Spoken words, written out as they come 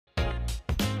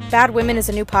Bad Women is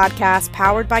a new podcast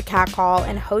powered by Catcall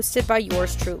and hosted by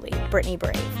yours truly, Brittany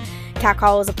Brave.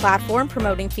 Catcall is a platform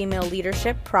promoting female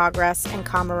leadership, progress, and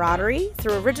camaraderie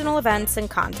through original events and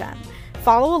content.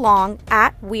 Follow along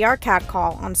at We Are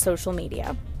Catcall on social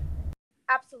media.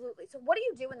 Absolutely. So what do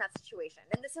you do in that situation?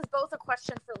 And this is both a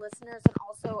question for listeners and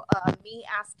also me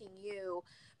asking you,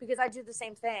 because I do the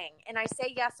same thing. And I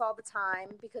say yes all the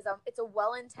time because it's a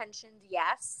well-intentioned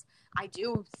yes. I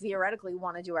do theoretically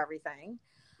want to do everything.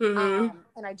 Mm-hmm.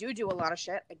 And I do a lot of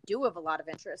shit. I do have a lot of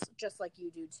interest, just like you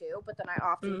do too. But then I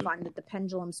often find that the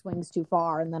pendulum swings too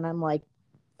far. And then I'm like,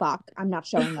 fuck, I'm not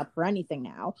showing up for anything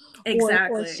now.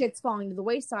 Exactly. Or shit's falling to the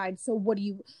wayside. So what do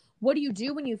you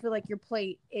do when you feel like your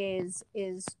plate is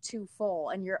too full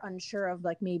and you're unsure of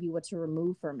like maybe what to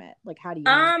remove from it? Like, how do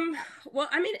you well,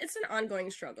 I mean, it's an ongoing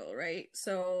struggle, right?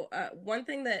 So one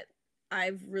thing that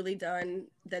I've really done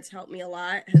that's helped me a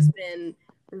lot has been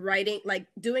writing, like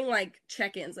doing like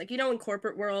check-ins, like, you know, in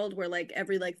corporate world where like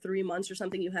every like 3 months or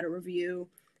something you had a review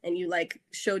and you like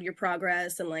showed your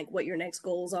progress and like what your next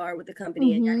goals are with the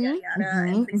company and yada yada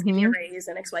yada, and please give me a raise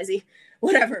and XYZ,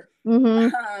 whatever.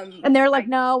 And they're like,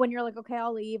 no, and you're like, okay,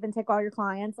 I'll leave and take all your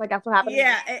clients. Like, that's what happened.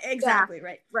 Yeah, exactly.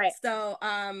 Yeah. Right. So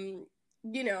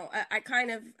you know, I kind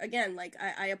of, again, like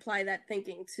I apply that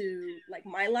thinking to like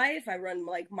my life. I run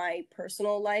like my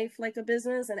personal life like a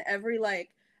business, and every like,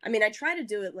 I mean, I try to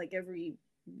do it like every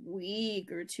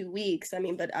week or 2 weeks. I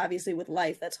mean, but obviously with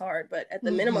life, that's hard. But at the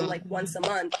minimum, like once a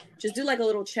month, just do like a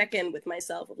little check-in with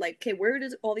myself of like, okay, where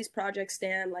does all these projects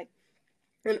stand? Like,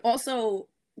 and also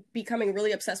becoming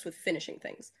really obsessed with finishing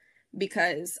things,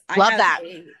 because I love have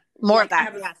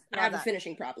that. I have a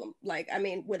finishing problem. Like, I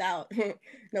mean, without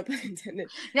no pun intended.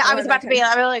 Yeah, I was about to be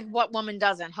like, what woman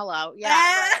doesn't? Hello.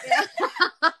 Yeah.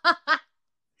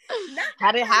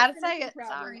 How to say it?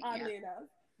 Sorry. Oddly enough.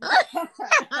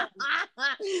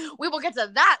 We will get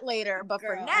to that later, but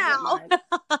Girl, for now,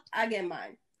 I get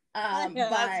mine. But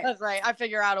that's right. I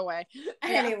figure out a way.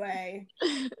 Anyway,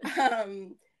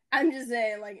 I'm just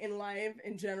saying, like, in life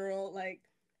in general, like,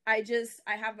 I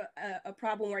have a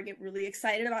problem where I get really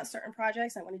excited about certain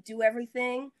projects. I want to do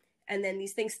everything, and then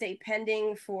these things stay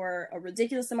pending for a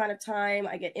ridiculous amount of time.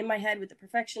 I get in my head with the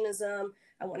perfectionism.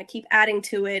 I want to keep adding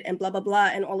to it and blah blah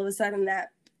blah, and all of a sudden that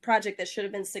project that should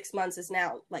have been 6 months is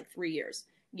now like 3 years,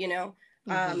 you know.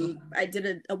 I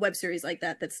did a web series like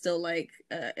that that's still like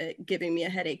giving me a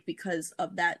headache because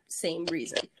of that same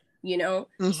reason, you know.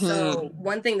 So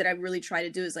one thing that I really try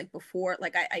to do is like, before,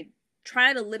 like, I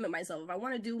try to limit myself. If I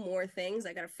want to do more things,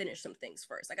 I gotta finish some things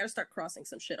first. I gotta start crossing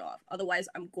some shit off, otherwise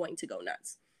I'm going to go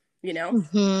nuts, you know.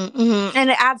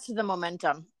 And it adds to the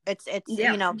momentum. It's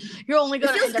you know, you're only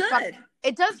going to end up good.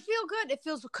 It does feel good.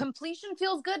 Completion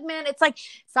feels good, man. It's like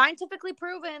scientifically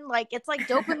proven. Like, it's like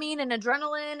dopamine and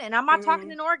adrenaline. And I'm not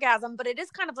talking an orgasm, but it is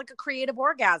kind of like a creative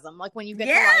orgasm. Like when you get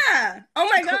to like, oh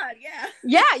my God,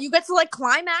 yeah, you get to like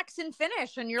climax and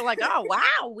finish, and you're like, oh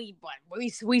wow,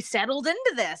 we settled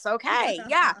into this. Okay,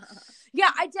 yeah.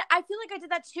 I did. I feel like I did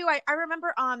that too. I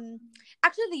remember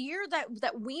actually the year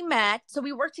that we met. So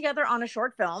we worked together on a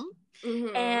short film.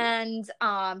 And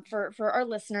for our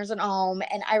listeners at home,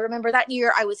 and I remember that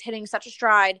year I was hitting such a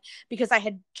stride because I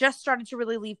had just started to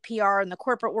really leave PR in the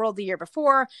corporate world the year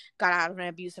before, got out of an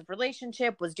abusive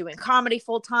relationship, was doing comedy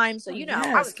full time. So you know,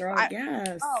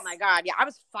 oh my God, yeah, I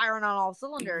was firing on all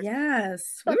cylinders.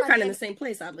 Yes, we were kind of in the same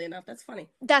place, oddly enough. That's funny.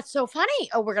 That's so funny.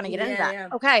 Oh, we're gonna get into that. Yeah.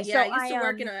 Okay, yeah, so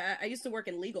I used to work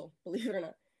in legal, believe it or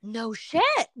not. No shit,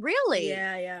 really?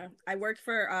 Yeah. I worked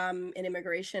for an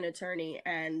immigration attorney,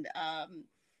 and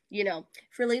you know,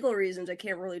 for legal reasons, I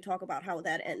can't really talk about how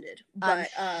that ended. But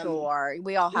sure,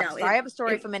 we all have. I have a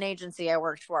story from an agency I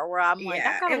worked for where I'm like,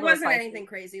 it wasn't anything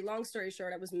crazy. Long story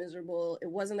short, I was miserable.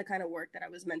 It wasn't the kind of work that I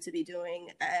was meant to be doing,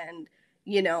 and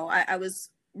you know, I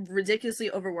was ridiculously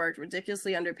overworked,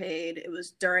 ridiculously underpaid. It was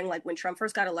during like when Trump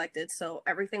first got elected, so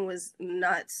everything was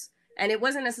nuts. And it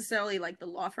wasn't necessarily like the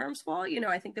law firm's fault. You know,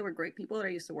 I think they were great people that I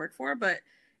used to work for, but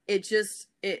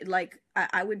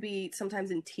I would be sometimes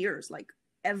in tears, like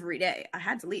every day. I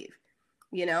had to leave,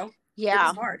 you know? Yeah. It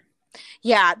was hard.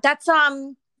 Yeah. That's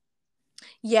an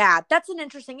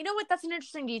interesting, you know what? That's an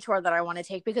interesting detour that I want to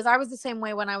take, because I was the same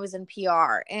way when I was in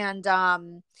PR,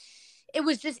 and, it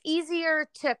was just easier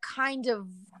to kind of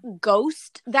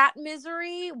ghost that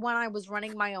misery when I was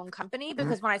running my own company,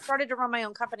 because when I started to run my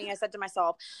own company, I said to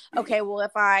myself, okay, well,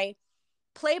 if I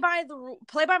play by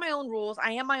my own rules,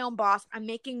 I am my own boss, I'm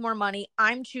making more money,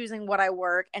 I'm choosing what I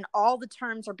work, and all the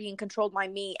terms are being controlled by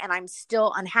me, and I'm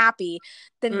still unhappy,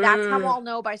 then that's how I'll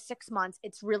know by 6 months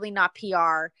it's really not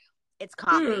PR. it's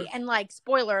comedy. And like,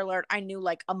 spoiler alert, I knew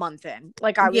like a month in.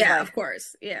 Like I was like, of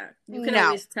course. Yeah. You can No.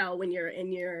 always tell when you're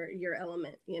in your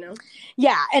element, you know?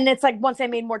 yeah. And it's like, once I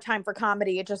made more time for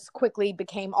comedy, it just quickly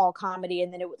became all comedy.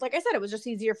 And then it was, like I said, it was just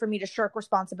easier for me to shirk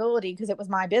responsibility because it was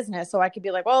my business. So I could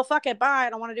be like, well, fuck it, bye. I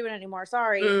don't want to do it anymore.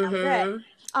 Sorry. And that was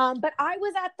it. But I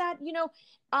was at that, you know,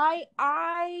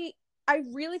 I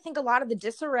really think a lot of the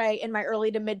disarray in my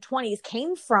early to mid 20s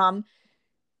came from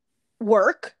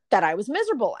work that I was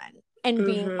miserable in and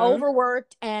being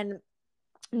overworked and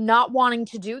not wanting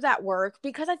to do that work,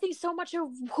 because I think so much of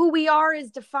who we are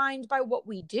is defined by what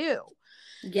we do.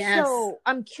 Yes. So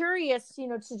I'm curious, you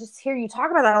know, to just hear you talk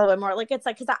about that a little bit more. Like, it's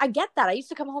like, because I get that. I used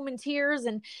to come home in tears.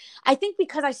 And I think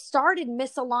because I started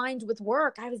misaligned with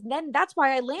work, that's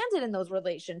why I landed in those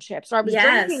relationships, or I was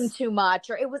drinking too much,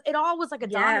 or it all was like a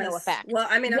domino effect. Well,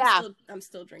 I mean, I'm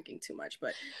still drinking too much,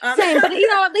 but same. But you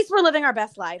know, at least we're living our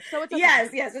best life. So it's okay.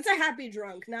 Yes, it's a happy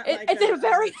drunk, not like it's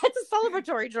a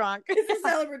celebratory drunk. It's a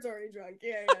celebratory drunk.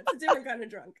 Yeah, it's a different kind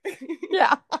of drunk.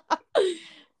 Yeah.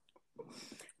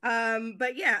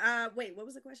 But yeah, wait, what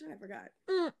was the question? I forgot.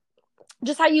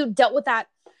 Just how you dealt with that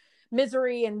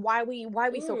misery and why we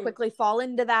so quickly fall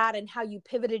into that, and how you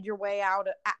pivoted your way out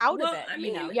of it. I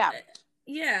mean,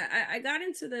 I got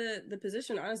into the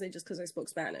position honestly just because I spoke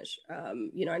Spanish.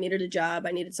 You know, I needed a job,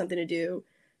 I needed something to do.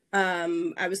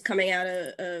 I was coming out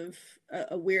of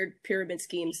a weird pyramid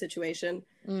scheme situation,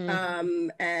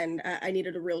 and I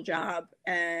needed a real job.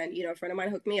 And you know, a friend of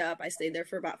mine hooked me up. I stayed there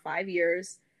for about 5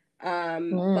 years.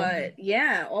 But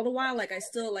yeah, all the while, like, I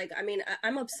still, like, I mean,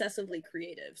 I'm obsessively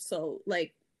creative. So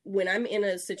like, when I'm in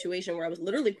a situation where I was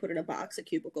literally put in a box, a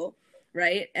cubicle,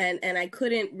 right? And I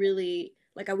couldn't really,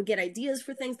 like, I would get ideas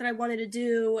for things that I wanted to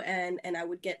do, and I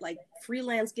would get like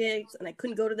freelance gigs, and I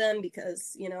couldn't go to them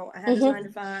because, you know, I had a 9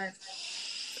 to 5.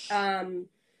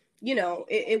 You know,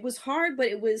 it was hard, but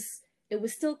it was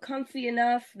still comfy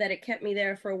enough that it kept me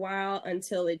there for a while,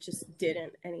 until it just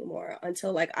didn't anymore.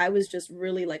 Until like, I was just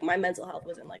really like, my mental health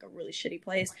was in like a really shitty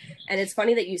place. And it's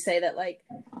funny that you say that, like,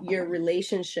 your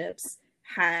relationships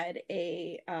had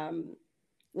a,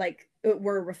 like,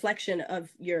 were a reflection of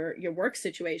your work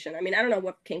situation. I mean, I don't know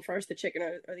what came first, the chicken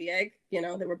or the egg, you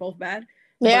know, they were both bad.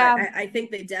 Yeah. But I think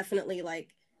they definitely like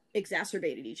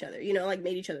exacerbated each other, you know, like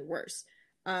made each other worse.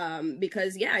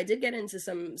 Because I did get into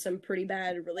some pretty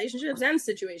bad relationships and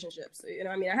situationships. You know,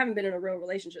 I mean, I haven't been in a real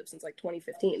relationship since like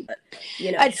 2015, but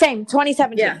you know, same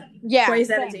 2017. Yeah,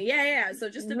 2017. Same. Yeah. So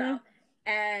just about.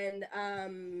 And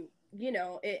you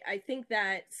know, I think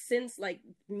that since like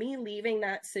me leaving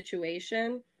that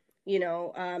situation, you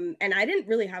know, and I didn't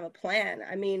really have a plan.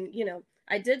 I mean, you know,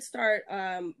 I did start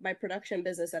my production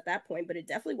business at that point, but it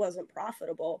definitely wasn't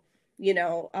profitable. You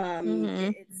know,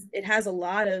 it has a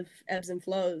lot of ebbs and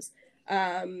flows.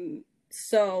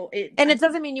 So it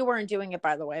doesn't mean you weren't doing it,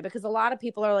 by the way, because a lot of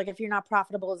people are like, if you're not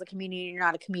profitable as a comedian, you're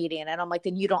not a comedian. And I'm like,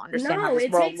 then you don't understand how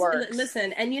this world works.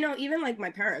 Listen, and you know, even like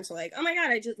my parents are like, oh my God,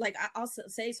 I just like, I'll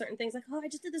say certain things like, oh, I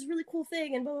just did this really cool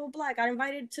thing and blah, blah, blah. I got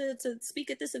invited to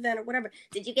speak at this event or whatever.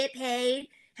 Did you get paid?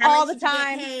 All the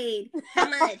time. How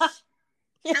much?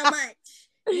 How much?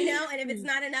 You know, and if it's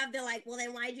not enough, they're like, well,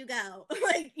 then why'd you go?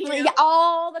 Like, you know? Yeah,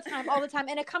 all the time.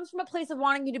 And it comes from a place of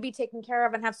wanting you to be taken care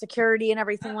of and have security and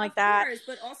everything like that. Course,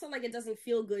 but also, like, it doesn't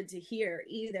feel good to hear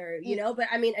either, you know? But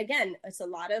I mean, again, it's a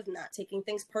lot of not taking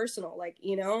things personal. Like,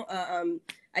 you know,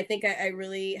 I think I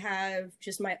really have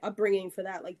just my upbringing for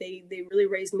that. Like, they really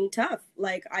raised me tough.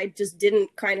 Like, I just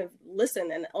didn't kind of listen.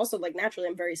 And also, like, naturally,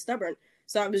 I'm very stubborn.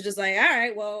 So I was just like, all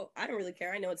right, well, I don't really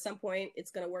care. I know at some point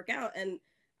it's going to work out. And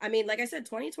I mean, like I said,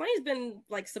 2020 has been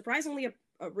like surprisingly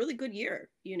a really good year,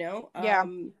 you know? Yeah.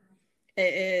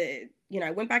 You know,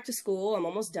 I went back to school. I'm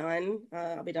almost done.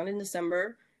 I'll be done in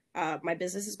December. My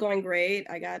business is going great.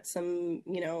 I got some,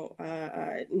 you know,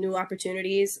 new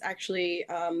opportunities actually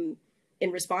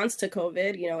in response to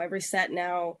COVID. You know, every set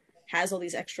now has all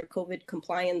these extra COVID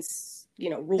compliance, you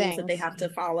know, rules that they have to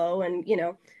follow. And, you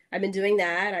know, I've been doing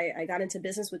that. I got into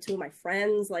business with 2 of my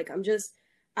friends. Like,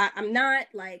 I'm not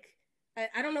like,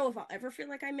 I don't know if I'll ever feel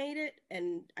like I made it,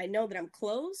 and I know that I'm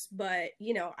close, but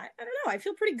you know, I don't know. I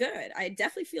feel pretty good. I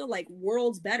definitely feel like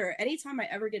worlds better. Anytime I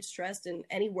ever get stressed in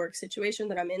any work situation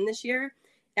that I'm in this year,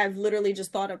 I've literally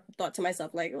just thought to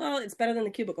myself, like, well, it's better than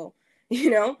the cubicle, you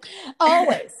know?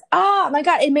 Always. Oh my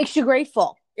God. It makes you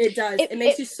grateful. It does. It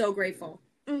makes you so grateful.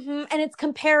 And it's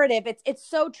comparative. It's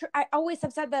so true. I always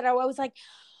have said that. I was like,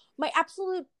 my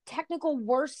absolute technical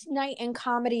worst night in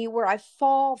comedy where I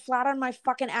fall flat on my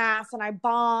fucking ass and I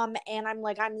bomb and I'm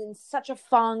like, I'm in such a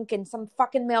funk and some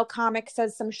fucking male comic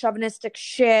says some chauvinistic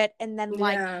shit. And then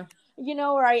like, you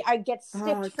know, or I get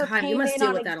stiffed for payment. You must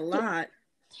deal with that a lot.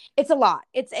 It's a lot.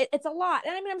 It's a lot.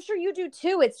 And I mean, I'm sure you do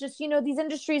too. It's just, these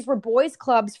industries were boys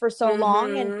clubs for so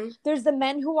long, and there's the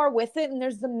men who are with it, and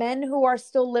there's the men who are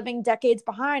still living decades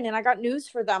behind. And I got news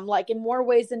for them. Like, in more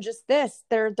ways than just this,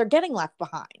 they're getting left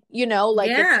behind,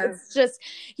 it's just,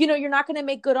 you're not going to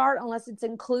make good art unless it's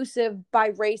inclusive by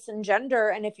race and gender.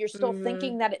 And if you're still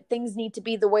thinking that things need to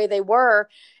be the way they were,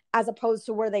 as opposed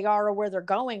to where they are or where they're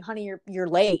going, honey, you're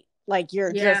late. Like you're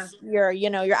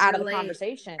out of the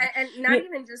conversation. And not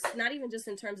even just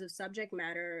in terms of subject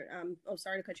matter.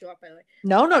 Sorry to cut you off, by the way.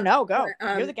 No, go.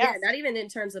 You're the guest. Yeah, not even in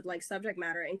terms of like subject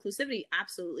matter. Inclusivity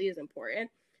absolutely is important.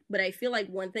 But I feel like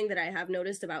one thing that I have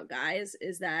noticed about guys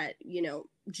is that,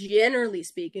 generally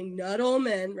speaking, not all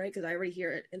men, right? Because I already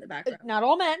hear it in the background. Not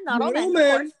all men. Right? Not all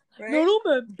men.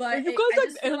 But you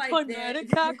guys are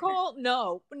anti-manic catcall?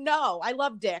 No. I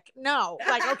love dick. No.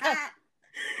 Like, okay.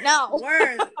 No.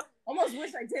 Word. Almost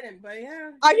wish I didn't, but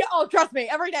yeah. Trust me,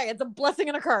 every day it's a blessing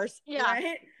and a curse. Yeah.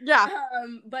 Right? Yeah.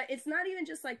 But it's not even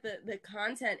just like the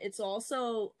content, it's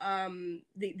also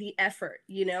the effort,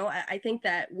 I think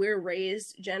that we're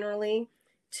raised generally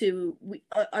to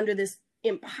under this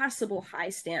impossible high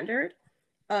standard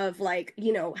of like,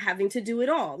 having to do it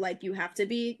all. Like you have to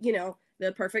be,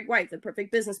 the perfect wife, the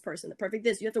perfect business person, the perfect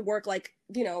this. You have to work like,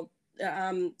 there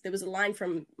was a line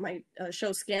from my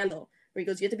show Scandal where he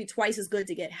goes, you have to be twice as good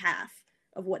to get half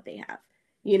of what they have,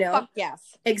 Fuck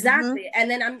yes. Exactly.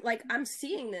 And then I'm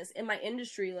seeing this in my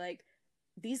industry, like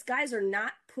these guys are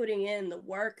not putting in the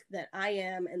work that I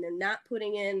am, and they're not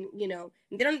putting in,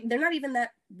 they're not even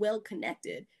that well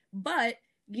connected, but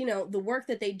the work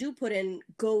that they do put in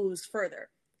goes further,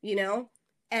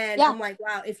 and I'm like,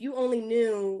 wow, if you only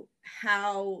knew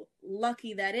how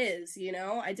lucky that is,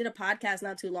 I did a podcast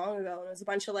not too long ago, and it was a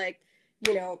bunch of like,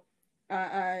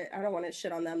 I don't want to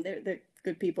shit on them. They're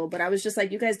good people, but I was just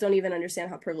like, you guys don't even understand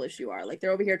how privileged you are. Like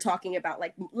they're over here talking about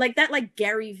like that, like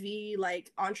Gary V, like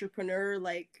entrepreneur,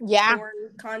 like porn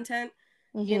content,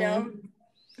 They're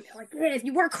like, yeah, if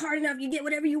you work hard enough, you get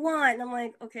whatever you want. And I'm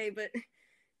like, okay, but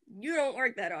you don't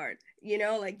work that hard,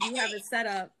 like you have it set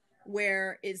up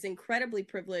where it's incredibly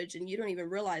privileged and you don't even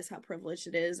realize how privileged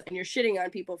it is. And you're shitting on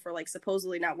people for like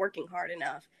supposedly not working hard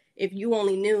enough. If you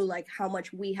only knew like how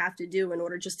much we have to do in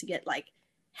order just to get like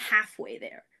halfway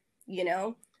there,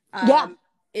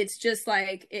 it's just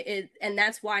like it, and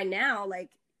that's why now like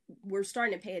we're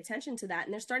starting to pay attention to that,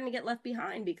 and they're starting to get left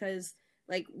behind because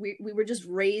like we were just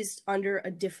raised under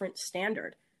a different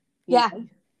standard. You know?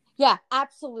 Yeah,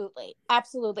 absolutely.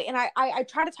 And I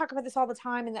try to talk about this all the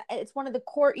time, and it's one of the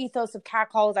core ethos of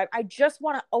Catcall is I just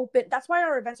want to open. That's why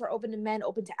our events are open to men,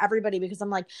 open to everybody, because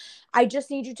I'm like, I just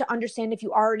need you to understand, if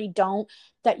you already don't,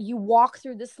 that you walk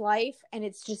through this life and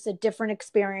it's just a different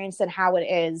experience than how it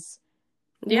is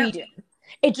we do.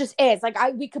 It just is. Like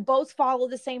we could both follow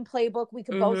the same playbook. We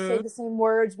could both say the same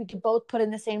words. We could both put in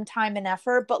the same time and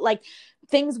effort, but like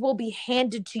things will be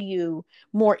handed to you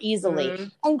more easily.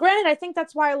 And granted, I think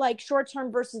that's why like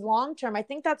short-term versus long-term, I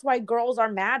think that's why girls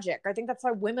are magic. I think that's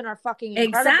why women are fucking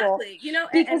incredible.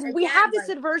 Exactly. Because we have this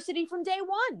adversity from day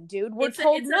one, dude. We're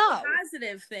told no. It's a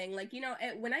positive thing. Like,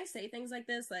 when I say things like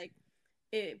this, like,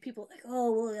 people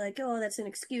like, that's an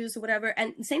excuse or whatever.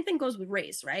 And same thing goes with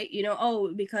race, right?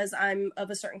 Because I'm of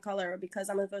a certain color, or because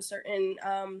I'm of a certain,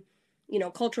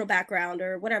 cultural background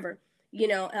or whatever,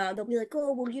 they'll be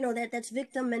like, that's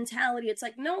victim mentality. It's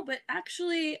like, no, but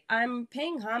actually I'm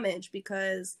paying homage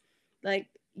because like,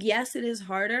 yes, it is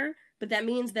harder, but that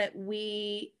means that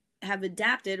we have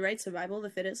adapted, right? Survival of the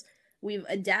fittest. We've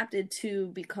adapted to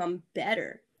become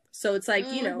better. So it's like,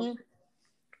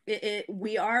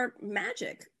 we are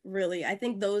magic, really. I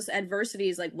think those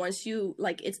adversities, like once you,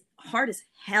 like, it's hard as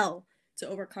hell to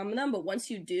overcome them, but once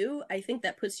you do, I think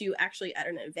that puts you actually at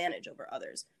an advantage over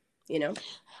others,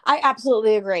 I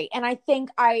absolutely agree. And I think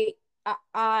I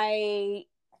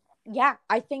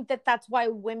think that's why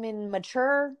women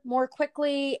mature more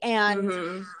quickly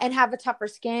and have a tougher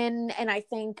skin. And I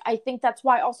think that's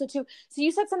why also too. So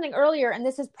you said something earlier, and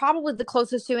this is probably the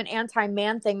closest to an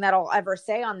anti-man thing that I'll ever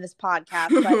say on this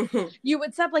podcast. But you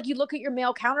would say, like, you look at your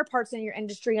male counterparts in your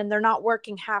industry and they're not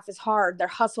working half as hard. Their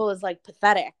hustle is like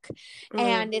pathetic.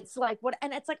 And it's like,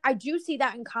 it's like, I do see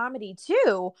that in comedy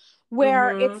too,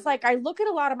 where it's like, I look at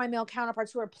a lot of my male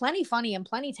counterparts who are plenty funny and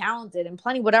plenty talented and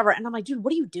plenty whatever. And I'm like, dude,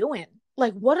 what are you doing?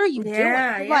 Like, what are you doing?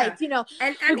 Yeah. Like, and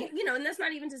I mean, and that's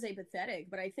not even to say pathetic,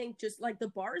 but I think just like the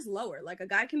bar is lower. Like a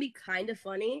guy can be kind of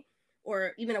funny,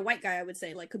 or even a white guy, I would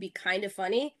say, like, could be kind of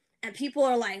funny. And people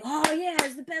are like, oh yeah,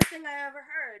 it's the best thing I ever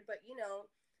heard. But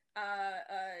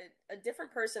a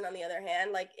different person on the other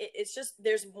hand, like it's just,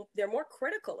 they're more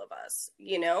critical of us,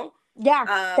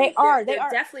 Yeah, they are. They're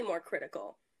definitely more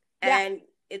critical. Yeah. And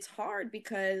it's hard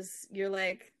because you're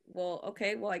like, well,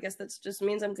 okay, well, I guess that just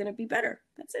means I'm going to be better.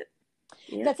 That's it.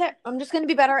 Yeah. That's it. I'm just going to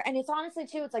be better. And it's honestly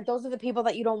too, it's like, those are the people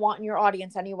that you don't want in your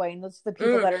audience anyway. And those are the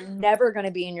people that are never going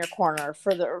to be in your corner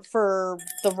for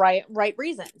the right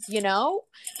reasons, you know?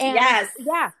 And yes.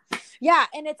 Yeah.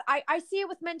 And it's, I see it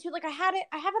with men too. Like I have it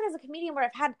as a comedian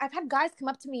where I've had guys come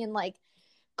up to me and like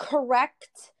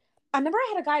correct. I remember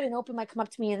I had a guy at an open mic come up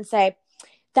to me and say,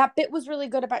 that bit was really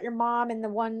good about your mom and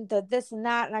the this and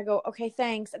that. And I go, okay,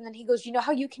 thanks. And then he goes, you know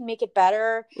how you can make it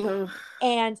better?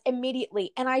 And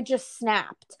immediately, and I just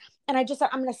snapped. And I just said,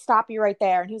 I'm going to stop you right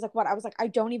there. And he was like, what? I was like, I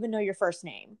don't even know your first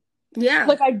name. Yeah.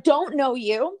 Like, I don't know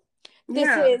you. This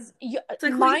is... It's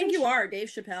like, who do you think you are, Dave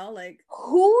Chappelle? Like,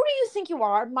 who do you think you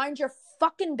are? Mind your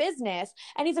fucking business.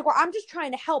 And he's like, well, I'm just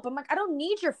trying to help. I'm like, I don't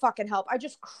need your fucking help. I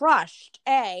just crushed.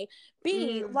 A.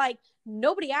 B, like,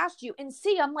 nobody asked you. And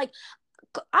C, I'm like...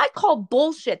 I call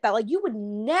bullshit that like you would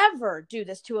never do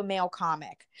this to a male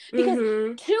comic because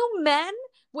two men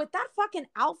with that fucking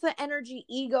alpha energy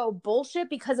ego bullshit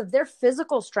because of their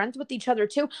physical strength with each other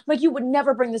too, like you would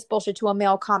never bring this bullshit to a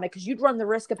male comic because you'd run the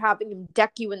risk of having him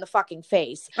deck you in the fucking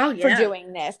face for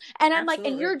doing this. And I'm like,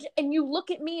 and you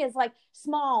look at me as like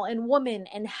small and woman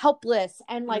and helpless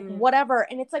and like whatever.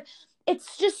 And it's like,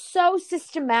 it's just so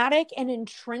systematic and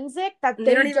intrinsic that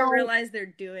they don't even realize they're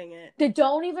doing it. They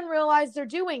don't even realize they're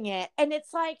doing it. And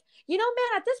it's like, you know,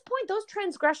 man, at this point, those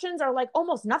transgressions are like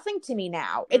almost nothing to me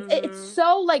now. It's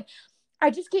so like, I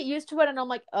just get used to it and I'm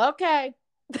like, okay.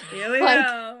 Here we like,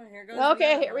 go. Here goes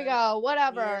okay, here we go.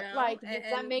 Whatever. You know? Like,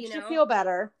 that makes you feel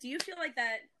better. Do you feel like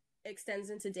that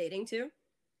extends into dating too?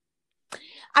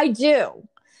 I do.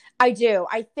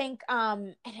 I think,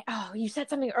 you said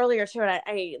something earlier too, and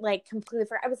I like completely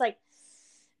forgot. I was like,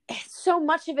 so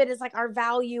much of it is like our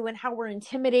value and how we're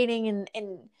intimidating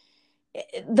and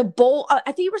the bold.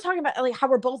 I think you were talking about like how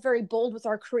we're both very bold with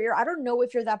our career. I don't know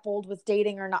if you're that bold with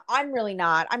dating or not. I'm really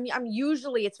not. I'm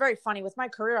usually, it's very funny with my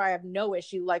career. I have no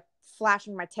issue like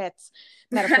flashing my tits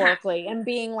metaphorically and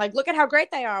being like, look at how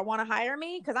great they are. Want to hire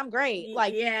me? Cause I'm great.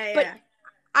 Like, but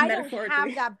I don't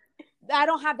have that. I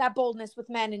don't have that boldness with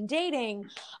men in dating.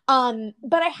 But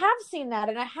I have seen that.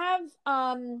 And I have,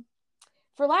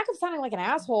 for lack of sounding like an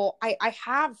asshole, I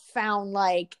have found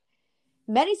like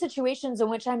many situations in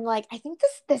which I'm like, I think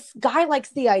this guy likes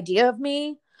the idea of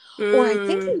me, or I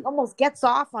think he almost gets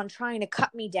off on trying to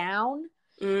cut me down,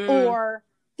 or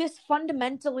this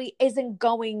fundamentally isn't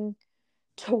going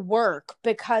to work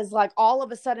because like all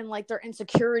of a sudden like their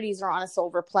insecurities are on a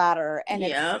silver platter and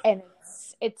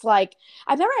it's like,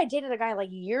 I remember I dated a guy like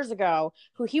years ago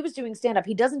who he was doing stand-up.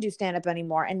 He doesn't do stand-up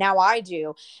anymore. And now I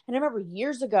do. And I remember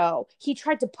years ago, he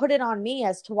tried to put it on me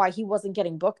as to why he wasn't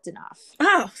getting booked enough.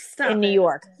 Oh, stop in New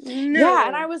York. No. Yeah.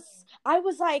 And I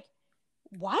was like,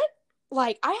 what?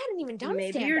 Like, I hadn't even done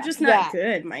stand-up. Maybe you're just not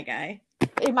good, my guy.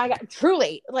 My God,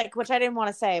 truly, like, which I didn't want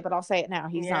to say, but I'll say it now.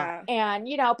 He's not. And,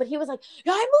 you know, but he was like,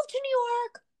 yeah, I moved to New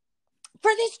York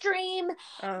for this dream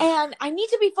and I need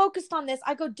to be focused on this.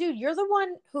 I go, dude, you're the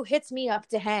one who hits me up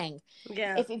to hang.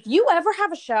 Yeah. If you ever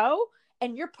have a show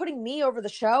and you're putting me over the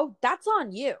show, that's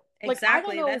on you.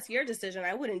 Exactly. Like, that's your decision.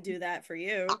 I wouldn't do that for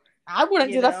you. I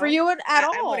wouldn't do that for you at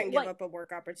all. I wouldn't give up a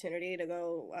work opportunity to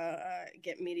go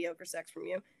get mediocre sex from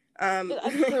you.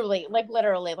 Truly, like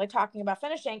literally, like talking about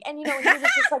finishing. And, you know, he was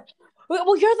just like,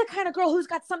 well, you're the kind of girl who's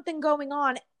got something going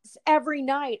on every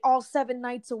night, all 7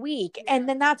 nights a week. Yeah. And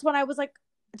then that's when I was like,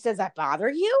 does that bother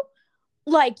you?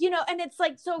 Like, you know, and it's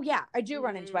like, so yeah, I do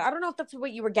run into it. I don't know if that's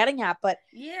what you were getting at, but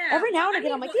every now and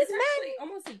again, I'm like, these men.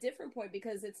 Almost a different point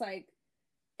because it's like,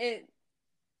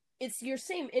 it's your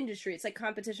same industry. It's like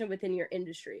competition within your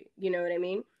industry. You know what I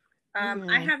mean?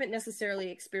 I haven't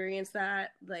necessarily experienced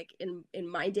that like in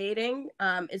my dating.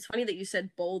 It's funny that you said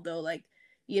bold though, like,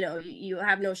 you know, you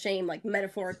have no shame, like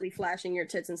metaphorically flashing your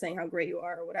tits and saying how great you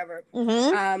are or whatever.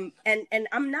 And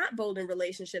I'm not bold in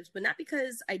relationships, but not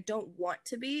because I don't want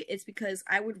to be. It's because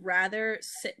I would rather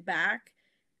sit back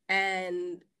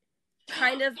and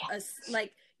kind of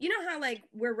like, you know how like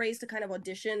we're raised to kind of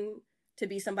audition to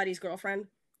be somebody's girlfriend.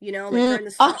 You know, like during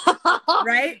the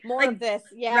right? More like, of this,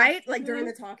 yeah. Right? Like during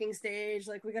the talking stage,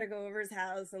 like we gotta go over his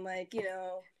house and like, you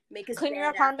know, make his clean your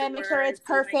apartment, make sure it's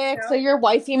perfect, like, you know? So you're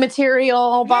wifey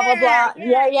material, blah blah blah.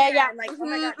 Yeah. And like, oh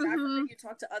my God, God forbid you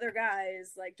talk to other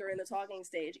guys like during the talking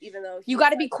stage, even though you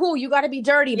gotta be cool, you gotta be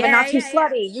dirty, but not too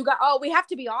slutty. You got we have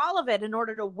to be all of it in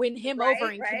order to win him over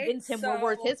and convince him we're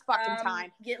worth his fucking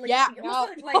time. Like,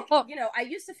 you know, I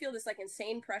used to feel this like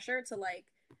insane pressure to like,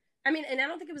 I mean, and I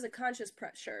don't think it was a conscious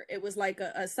pressure. It was like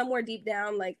a somewhere deep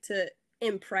down, like to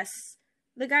impress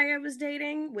the guy I was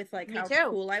dating with like how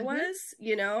cool I was,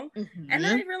 you know? And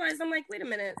then I realized, I'm like, wait a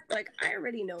minute, like I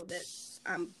already know that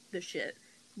I'm the shit.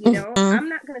 You know, I'm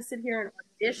not going to sit here and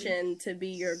audition to be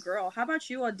your girl. How about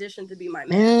you audition to be my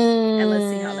man? And let's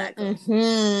see how that goes. You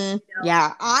know?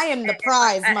 Yeah, I am the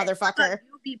prize, motherfucker.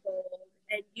 You be bold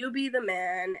and you be the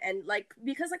man. And like,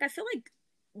 because like, I feel like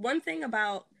one thing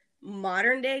about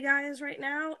modern day guys right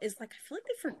now is like, I feel like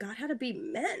they forgot how to be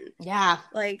men. Yeah.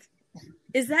 Like,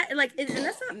 is that like, and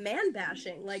that's not man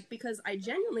bashing, like, because I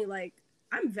genuinely like,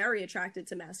 I'm very attracted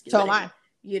to masculinity. So am I.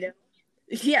 You know?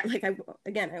 Yeah, like I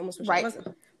almost wish I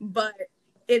wasn't. But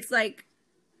it's like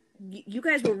you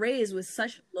guys were raised with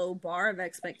such a low bar of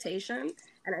expectation,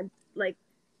 and I like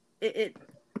it.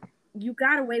 You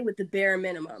got away with the bare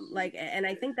minimum, like, and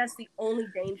I think that's the only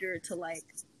danger to like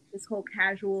this whole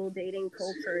casual dating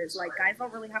culture is like guys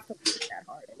don't really have to work that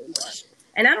hard anymore.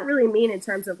 And I don't really mean in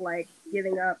terms of like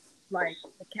giving up like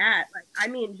the cat. Like I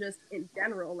mean just in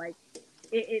general, like.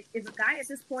 If a guy at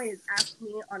this point is asking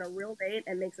me on a real date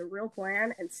and makes a real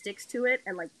plan and sticks to it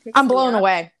and like I'm blown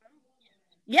away.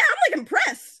 Yeah, I'm like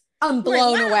impressed. I'm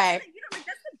blown like, wow, away. You know, like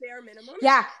that's the bare minimum.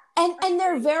 Yeah, and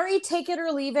they're very take it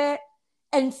or leave it,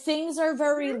 and things are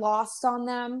very lost on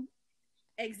them.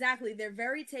 Exactly, they're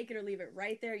very take it or leave it.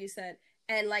 Right there, you said,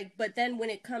 and like, but then when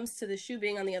it comes to the shoe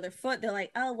being on the other foot, they're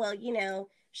like, oh well, you know,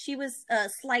 she was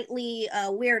slightly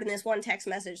weird in this one text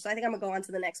message, so I think I'm gonna go on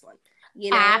to the next one.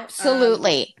 You know?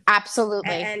 Absolutely.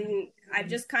 And I've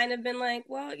just kind of been like,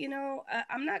 well, you know,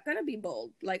 I'm not going to be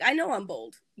bold. Like, I know I'm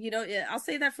bold. You know, I'll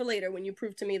say that for later when you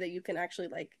prove to me that you can actually,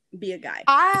 like, be a guy.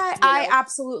 I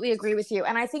absolutely agree with you.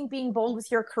 And I think being bold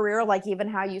with your career, like even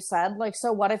how you said, like,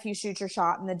 so what if you shoot your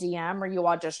shot in the DM or you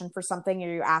audition for something or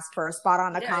you ask for a spot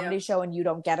on a comedy show and you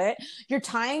don't get it? You're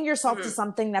tying yourself to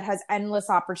something that has endless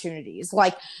opportunities.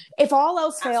 Like, if all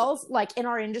else fails, like in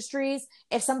our industries,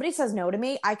 if somebody says no to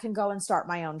me, I can go and start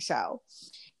my own show.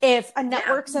 If a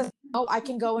network says no, I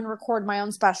can go and record my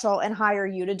own special and hire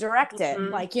you to direct it.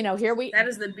 Like, you know, that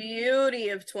is the beauty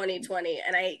of 2020.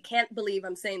 And I can't believe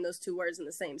I'm saying those two words in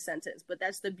the same sentence, but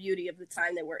that's the beauty of the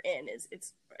time that we're in is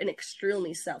it's an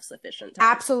extremely self-sufficient time.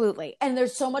 Absolutely. And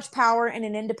there's so much power in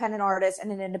an independent artist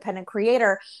and an independent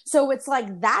creator. So it's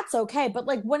like, that's okay. But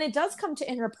like when it does come to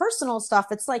interpersonal stuff,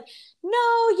 it's like,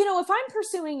 no, you know, if I'm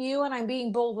pursuing you and I'm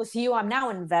being bold with you, I'm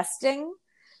now investing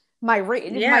my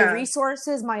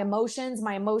resources, my emotions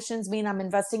mean I'm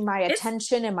investing my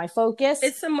attention and my focus.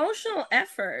 It's emotional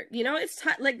effort. You know, it's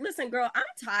like, listen, girl, I'm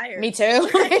tired. Me too.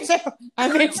 Me too.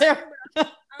 I'm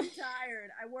tired.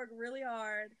 I work really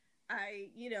hard.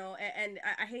 And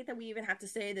I hate that we even have to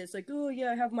say this, like, oh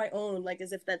yeah, I have my own, like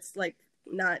as if that's like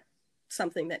not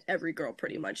something that every girl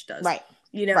pretty much does. Right.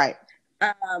 You know? Right.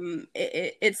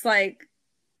 It's like,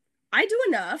 I do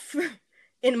enough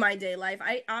in my day life.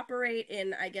 I operate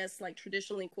in, I guess, like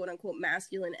traditionally quote unquote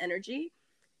masculine energy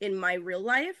in my real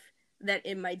life, that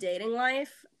in my dating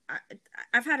life,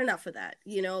 I've had enough of that.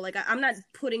 You know, like I'm not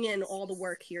putting in all the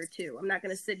work here too. I'm not going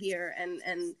to sit here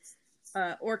and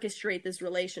orchestrate this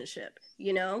relationship,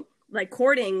 you know, like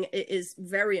courting is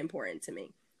very important to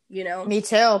me, you know? Me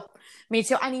too.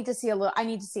 I need to see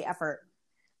effort.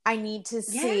 I need to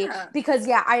see, because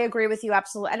I agree with you.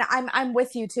 Absolutely. And I'm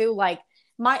with you too. Like,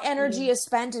 my energy is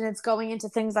spent and it's going into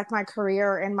things like my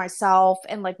career and myself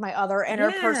and like my other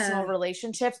interpersonal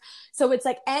relationships. So it's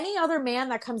like any other man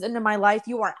that comes into my life,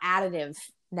 you are additive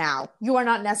now. You are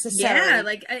not necessary. Yeah,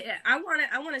 like I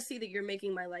want to see that you're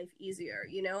making my life easier,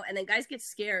 you know? And then guys get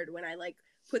scared when I like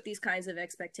put these kinds of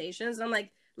expectations. I'm like,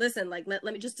 listen, like, let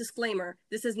me just disclaimer.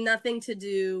 This has nothing to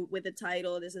do with the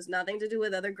title. This has nothing to do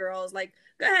with other girls. Like,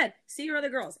 go ahead, see your other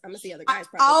girls. I'm gonna see other guys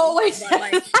probably. Always. But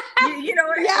like, you know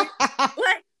what I mean?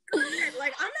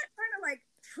 Like, I'm not trying to like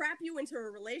trap you into a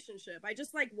relationship. I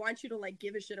just like want you to like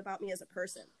give a shit about me as a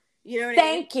person. You know what I mean?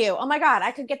 Thank you. Oh my God,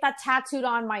 I could get that tattooed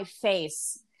on my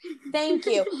face. Thank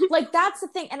you. Like, that's the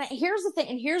thing. And here's the thing.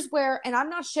 And here's where, and I'm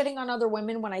not shitting on other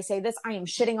women when I say this. I am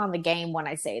shitting on the game when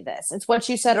I say this. It's what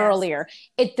you said earlier.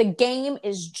 The game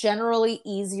is generally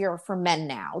easier for men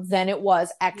now than it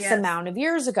was X amount of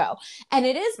years ago. And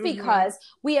it is because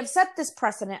we have set this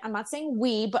precedent. I'm not saying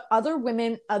we, but other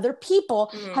women, other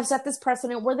people have set this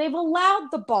precedent where they've allowed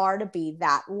the bar to be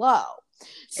that low.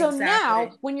 So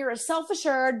now when you're a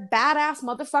self-assured, badass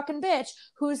motherfucking bitch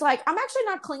who's like, I'm actually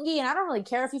not clingy and I don't really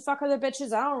care if you fuck other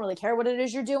bitches. I don't really care what it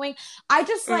is you're doing. I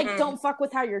just like, don't fuck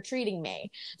with how you're treating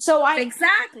me. So I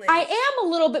am a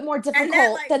little bit more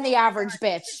difficult than the average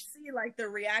bitch. See like the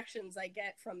reactions I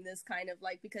get from this kind of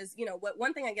like, because you know what,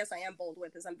 one thing I guess I am bold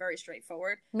with is I'm very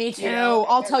straightforward. Me too. You know?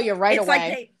 I'll tell you right away.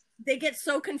 Like they get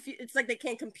so confused. It's like they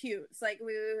can't compute. It's like,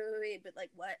 wait, but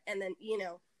like what? And then, you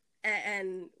know,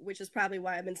 and which is probably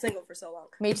why I've been single for so long.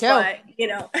 Me too. But, you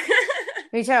know.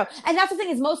 Me too. And that's the thing,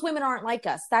 is most women aren't like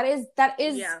us. That is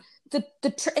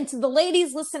and to the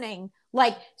ladies listening,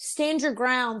 like, stand your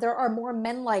ground. There are more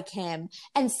men like him.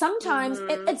 And sometimes,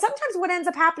 and sometimes what ends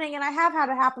up happening, and I have had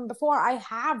it happen before, I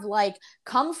have, like,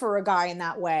 come for a guy in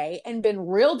that way and been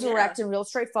real direct and real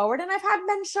straightforward. And I've had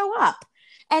men show up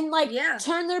and, like,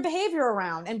 turn their behavior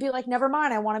around and be like, never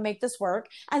mind, I want to make this work.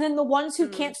 And then the ones who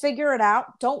can't figure it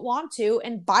out don't want to,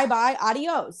 and bye-bye,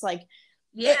 adios. Like,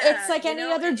 it's like any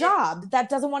other job that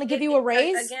doesn't want to give you a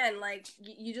raise. Again, like,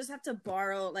 you just have to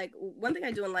borrow. Like, one thing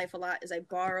I do in life a lot is I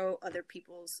borrow other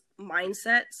people's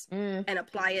mindsets and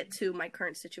apply it to my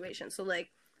current situation. So, like,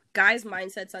 guys'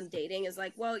 mindsets on dating is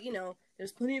like, well, you know,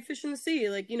 there's plenty of fish in the sea.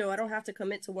 Like, you know, I don't have to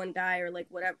commit to one guy, or like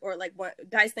whatever. Or like, what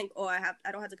guys think, oh, I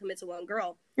don't have to commit to one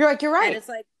girl. You're like, you're right. And it's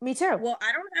like, me too. Well,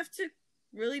 I don't have to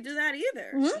really do that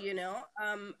either. You know,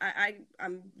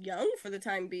 I'm young for the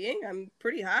time being. I'm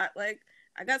pretty hot. Like,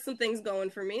 I got some things going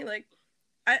for me. Like,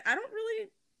 I don't really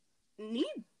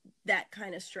need that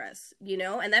kind of stress, you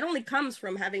know? And that only comes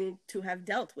from having to have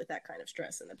dealt with that kind of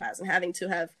stress in the past and having to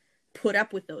have put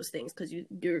up with those things, because you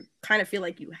kind of feel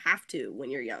like you have to when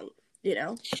you're young, you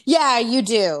know? Yeah, you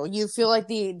do. You feel like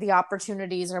the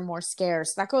opportunities are more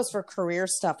scarce. That goes for career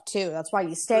stuff too. That's why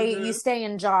you stay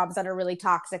in jobs that are really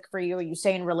toxic for you, or you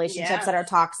stay in relationships that are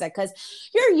toxic, because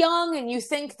you're young and you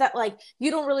think that, like, you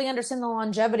don't really understand the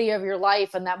longevity of your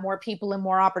life, and that more people and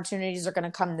more opportunities are going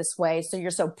to come this way. So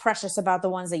you're so precious about the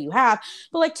ones that you have.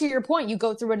 But, like, to your point, you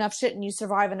go through enough shit and you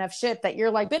survive enough shit that you're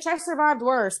like, bitch, I survived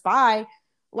worse. Bye.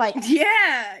 Like,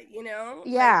 yeah, you know?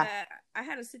 Yeah. I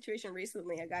had a situation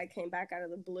recently. A guy came back out of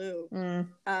the blue,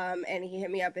 and he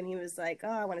hit me up and he was like, oh,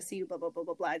 I want to see you, blah, blah, blah,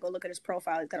 blah, blah. I go look at his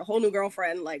profile. He's got a whole new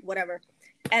girlfriend, like, whatever.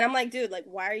 And I'm like, dude, like,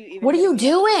 why are you even... What are you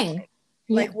doing?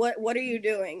 Like, what are you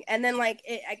doing? And then, like,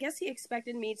 I guess he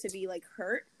expected me to be, like,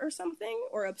 hurt or something,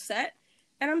 or upset.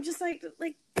 And I'm just like,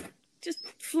 just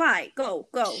fly, go.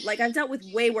 Like, I've dealt with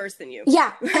way worse than you.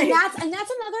 Yeah. And that's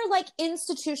another, like,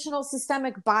 institutional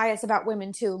systemic bias about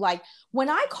women too. Like, when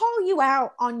I call you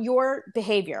out on your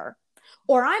behavior,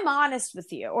 or I'm honest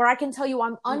with you, or I can tell you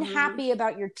I'm unhappy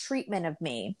about your treatment of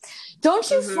me, don't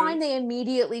you find they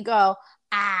immediately go,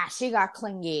 she got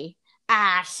clingy.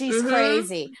 She's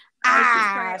crazy.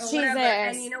 She's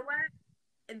this. And you know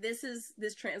what?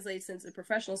 This translates into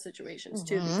professional situations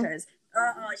too, because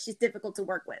she's difficult to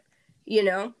work with. You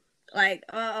know, like,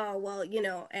 well, you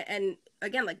know, and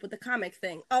again, like with the comic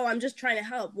thing, I'm just trying to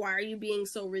help. Why are you being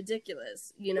so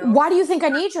ridiculous? You know, why do you think I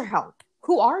need your help?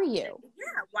 Who are you?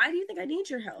 Yeah, why do you think I need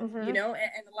your help? You know,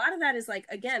 and a lot of that is like,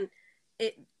 again,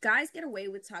 guys get away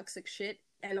with toxic shit,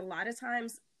 and a lot of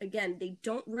times, again, they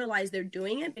don't realize they're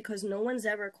doing it because no one's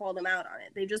ever called them out on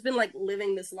it. They've just been like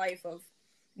living this life of,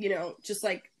 you know, just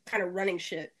like kind of running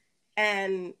shit,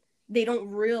 and they don't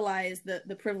realize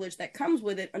the privilege that comes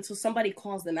with it until somebody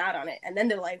calls them out on it. And then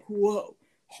they're like, whoa,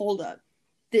 hold up.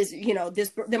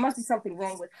 There must be something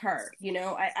wrong with her. You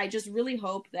know, I just really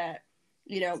hope that,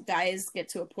 you know, guys get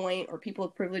to a point, or people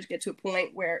of privilege get to a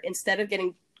point where instead of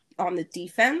getting on the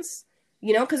defense,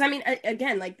 you know, because I mean,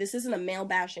 again, like, this isn't a male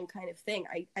bashing kind of thing.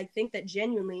 I think that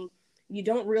genuinely you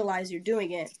don't realize you're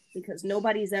doing it because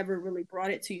nobody's ever really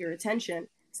brought it to your attention.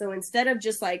 So instead of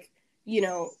just like, you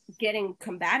know, getting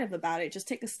combative about it, just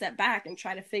take a step back and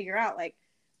try to figure out, like,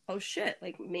 oh shit,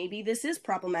 like, maybe this is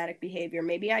problematic behavior.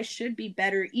 Maybe I should be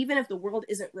better, even if the world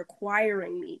isn't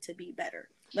requiring me to be better.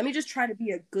 Let me just try to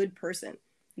be a good person,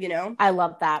 you know? I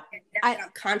love that. I'm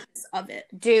conscious of it.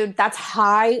 Dude, that's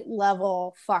high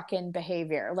level fucking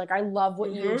behavior. Like, I love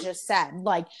what you just said.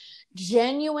 Like,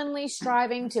 genuinely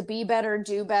striving to be better,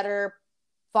 do better,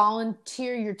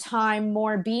 volunteer your time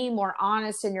more, be more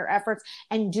honest in your efforts,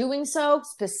 and doing so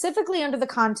specifically under the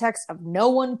context of no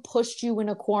one pushed you in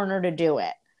a corner to do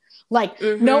it. Like,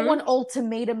 no one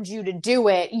ultimatumed you to do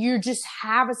it. You just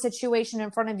have a situation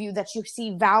in front of you that you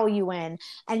see value in,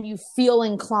 and you feel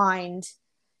inclined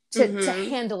to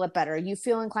handle it better. You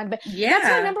feel inclined. But that's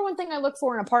my number one thing I look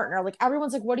for in a partner. Like,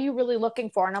 everyone's like, what are you really looking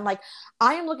for? And I'm like,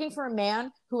 I am looking for a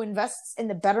man who invests in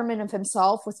the betterment of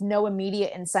himself with no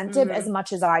immediate incentive as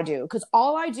much as I do. Because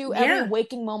all I do every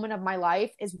waking moment of my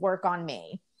life is work on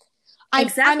me. I'm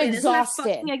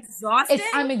exhausted.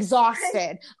 I'm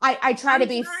exhausted. I try to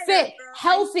be fit,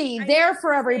 healthy, there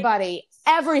for everybody,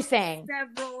 everything.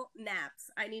 Several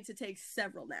naps. I need to take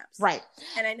several naps. Right.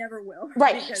 And I never will.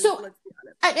 Right. Because, so, let's be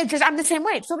honest. Because I'm the same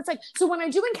way. So it's like, so when I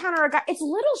do encounter a guy, it's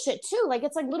little shit too. Like,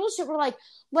 it's like little shit where like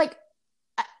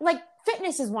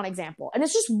fitness is one example. And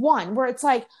it's just one where it's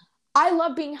like, I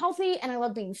love being healthy and I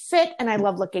love being fit and I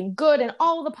love looking good and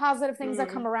all the positive things that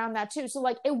come around that too. So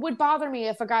like, it would bother me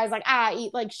if a guy's like, I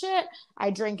eat like shit, I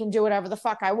drink and do whatever the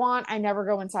fuck I want, I never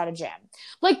go inside a gym.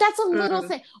 Like, that's a little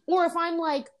thing. Or if I'm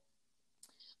like,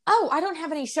 oh, I don't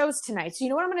have any shows tonight, so you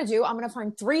know what I'm going to do? I'm going to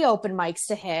find 3 open mics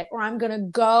to hit, or I'm going to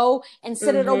go and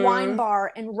sit at a wine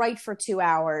bar and write for 2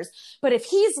 hours. But if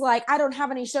he's like, I don't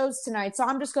have any shows tonight, so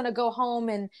I'm just going to go home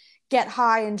and get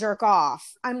high and jerk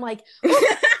off, I'm like,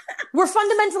 we're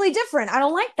fundamentally different. I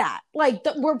don't like that. Like,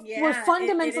 we're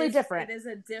fundamentally different. It is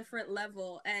a different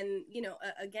level. And, you know,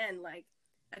 again, like,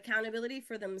 accountability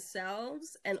for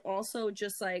themselves, and also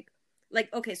just like,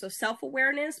 okay, so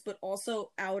self-awareness, but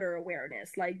also outer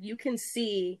awareness. Like, you can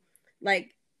see,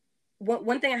 like,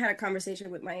 one thing I had a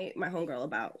conversation with my homegirl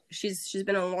about. She's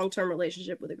been in a long-term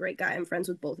relationship with a great guy. I'm friends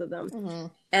with both of them.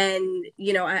 And,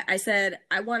 you know, I said,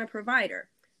 I want a provider.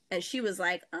 And she was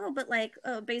like, oh, but like,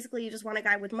 basically you just want a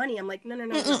guy with money. I'm like, no,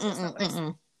 that's not what I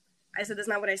said. I said, that's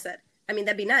not what I said. I mean,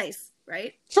 that'd be nice,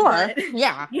 right? Sure. But,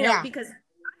 yeah. You know, because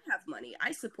I have money.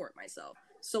 I support myself.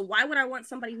 So why would I want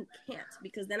somebody who can't?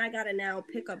 Because then I got to now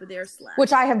pick up their slack.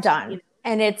 Which I have done. You know?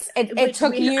 And it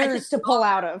took years to pull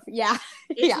out of. Yeah.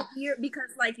 Yeah.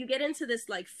 Because like, you get into this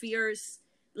like fierce,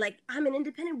 like, I'm an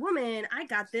independent woman, I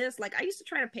got this. Like, I used to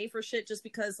try to pay for shit just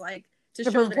because, like, to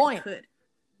show that I could.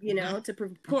 You know, to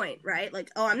prove a point, right? Like,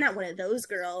 oh, I'm not one of those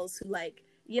girls who, like,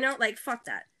 you know, like, fuck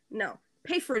that. No.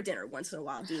 Pay for a dinner once in a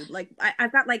while, dude. Like,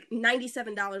 I've got, like,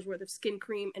 $97 worth of skin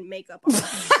cream and makeup on.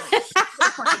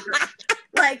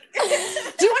 Like,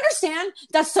 do you understand?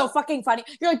 That's so fucking funny.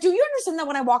 You're like, do you understand that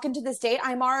when I walk into this date,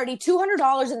 I'm already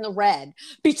 $200 in the red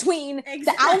between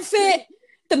the outfit,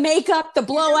 the makeup, the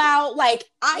blowout, like,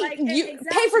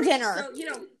 pay for dinner. So, you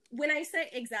know, when I say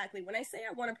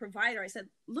I want a provider, I said,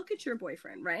 look at your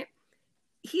boyfriend, right?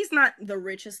 He's not the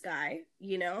richest guy,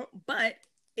 you know, but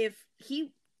if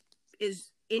he is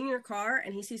in your car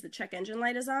and he sees the check engine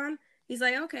light is on, he's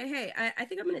like, okay, hey, I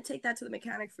think I'm going to take that to the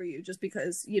mechanic for you, just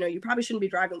because, you know, you probably shouldn't be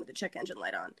driving with the check engine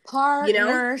light on.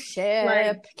 Partnership, you know?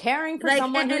 Like, caring for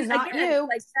someone who's not you.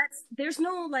 Like, there's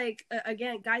no, like,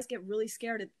 again, guys get really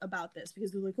scared about this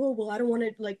because they're like, oh, well, I don't want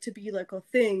it, like, to be like a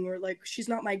thing, or like, she's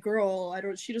not my girl,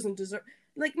 she doesn't deserve.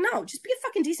 Like, no, just be a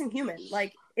fucking decent human.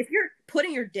 Like, if you're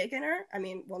putting your dick in her, I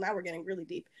mean, well, now we're getting really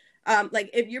deep. Like,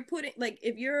 if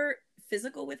you're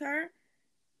physical with her,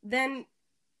 then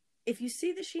if you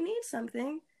see that she needs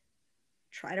something,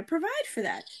 try to provide for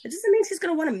that. It doesn't mean she's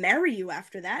going to want to marry you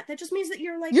after that. That just means that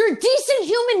you're like... You're a decent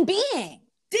human being.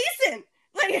 Decent!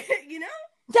 Like, you know?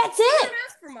 That's it. You don't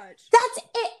ask for much. That's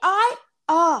it.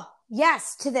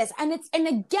 Yes to this. And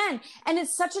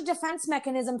it's such a defense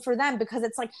mechanism for them, because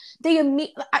it's like, they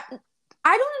immediately...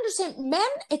 I don't understand men.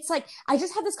 It's like, I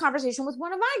just had this conversation with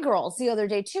one of my girls the other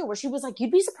day too, where she was like,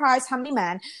 you'd be surprised how many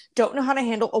men don't know how to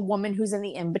handle a woman who's in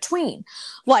the in-between.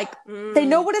 Like, they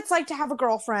know what it's like to have a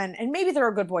girlfriend, and maybe they're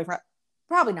a good boyfriend.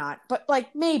 Probably not, but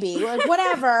like, maybe, like,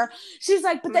 whatever. She's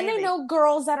like, but then they know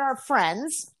girls that are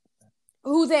friends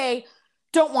who they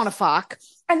don't want to fuck.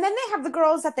 And then they have the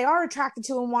girls that they are attracted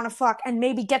to and want to fuck and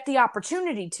maybe get the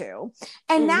opportunity to.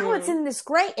 And now it's in this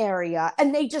gray area,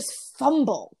 and they just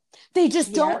fumble. They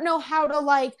just don't know how to,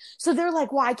 like, so they're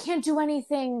like, well, I can't do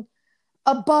anything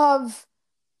above,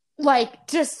 like,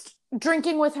 just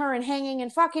drinking with her and hanging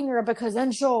and fucking her, because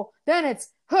then it's,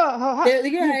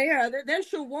 yeah. Then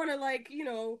she'll want to, like, you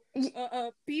know,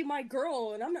 be my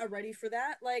girl, and I'm not ready for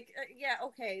that. Like,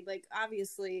 okay. Like,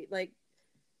 obviously, like,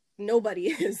 nobody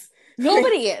is.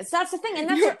 Nobody is. That's the thing. And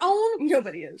that's your own.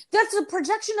 Nobody is. That's a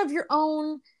projection of your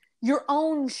own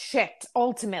shit,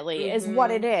 ultimately, is what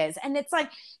it is. And it's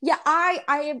like, yeah,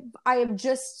 I have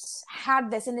just had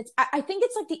this, and I think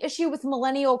it's like the issue with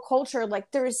millennial culture.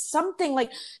 Like, there is something,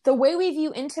 like, the way we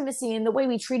view intimacy and the way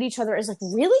we treat each other is, like,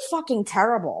 really fucking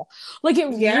terrible. Like, it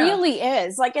really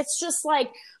is. Like, it's just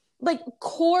like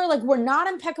core, like, we're not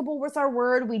impeccable with our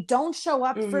word. We don't show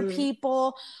up for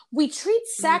people. We treat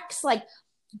sex like,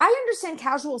 I understand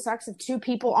casual sex if two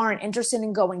people aren't interested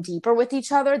in going deeper with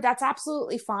each other. That's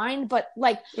absolutely fine. But,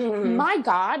 like, my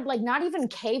God, like, not even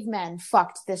cavemen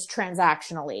fucked this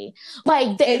transactionally.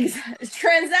 Like,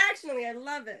 transactionally, I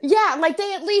love it. Yeah, like,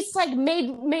 they at least, like,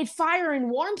 made fire and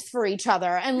warmth for each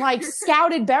other, and, like,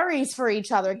 scouted berries for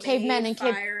each other. Cavemen and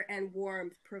fire and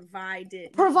warmth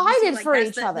provided like, for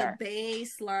each other. The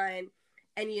baseline.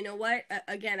 And you know what?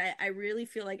 Again, I really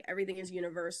feel like everything is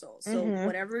universal. So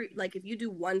whatever, like, if you do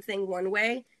one thing one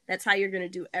way, that's how you're going to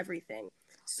do everything.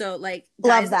 So like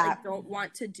Love guys that. like, don't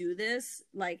want to do this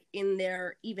like in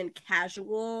their even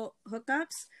casual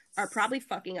hookups are probably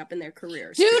fucking up in their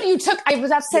careers. Dude, I was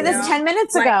about to say this 10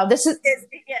 minutes ago. This is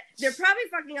they're probably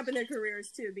fucking up in their careers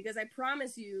too, because I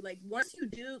promise you, like once you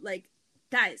do, like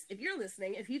guys, if you're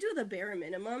listening, if you do the bare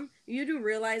minimum, you do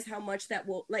realize how much that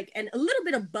will like, and a little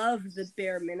bit above the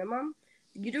bare minimum,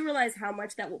 you do realize how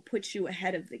much that will put you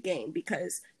ahead of the game,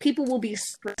 because people will be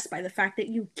stressed by the fact that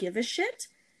you give a shit,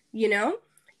 you know?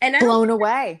 And blown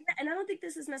away. And I don't think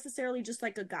this is necessarily just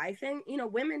like a guy thing, you know,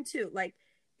 women too. Like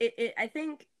I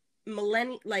think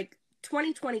like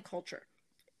 2020 culture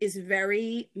is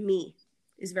very me,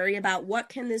 is very about what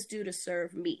can this do to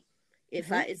serve me? If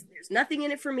there's nothing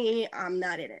in it for me, I'm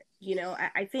not in it. You know,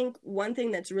 I think one thing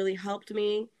that's really helped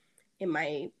me in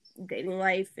my dating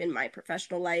life, in my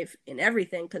professional life, in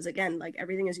everything, because again, like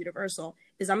everything is universal,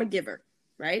 is I'm a giver,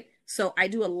 right? So I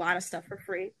do a lot of stuff for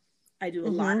free. I do a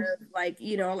lot of like,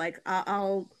 you know, like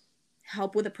I'll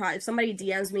help with a project. If somebody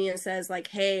DMs me and says like,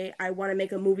 hey, I want to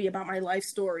make a movie about my life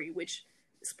story, which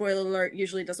spoiler alert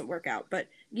usually doesn't work out, but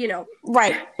you know,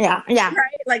 right. Yeah. Right?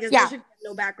 Like especially if you have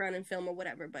no background in film or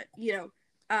whatever, but you know,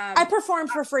 I perform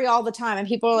for free all the time and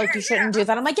people are like, you shouldn't do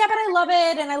that. I'm like, yeah, but I love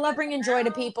it. And I love bringing joy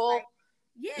to people.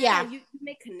 Like, you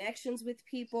make connections with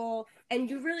people, and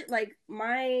you really like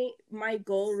my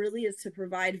goal really is to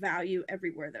provide value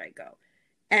everywhere that I go.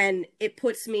 And it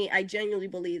puts me, I genuinely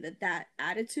believe that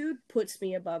attitude puts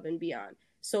me above and beyond.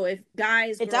 So if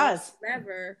guys, girls,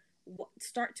 whatever,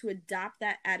 start to adopt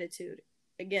that attitude,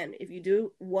 again, if you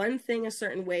do one thing a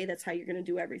certain way, that's how you're going to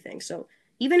do everything. So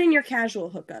even in your casual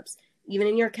hookups, even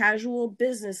in your casual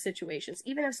business situations,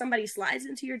 even if somebody slides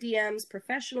into your DMs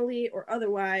professionally or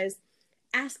otherwise,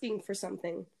 asking for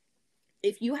something,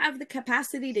 if you have the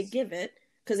capacity to give it,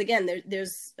 because again,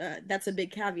 there's that's a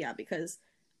big caveat, because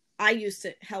I used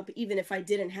to help even if I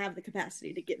didn't have the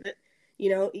capacity to give it,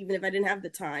 you know, even if I didn't have the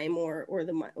time or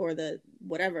the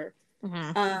whatever.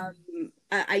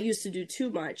 I used to do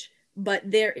too much, but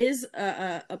there is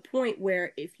a point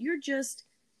where if you're just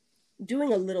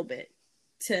doing a little bit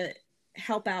to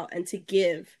help out and to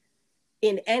give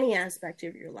in any aspect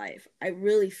of your life, I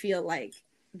really feel like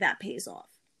that pays off.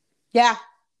 Yeah,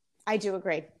 I do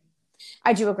agree.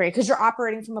 Because you're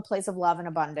operating from a place of love and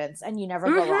abundance, and you never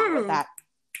go wrong with that.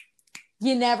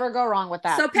 You never go wrong with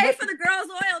that. So pay for the girl's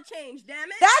oil change, damn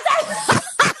it.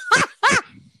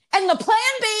 And the plan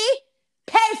B,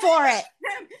 pay for it.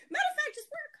 Matter of fact, just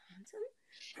wear a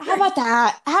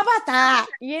condom. How about that?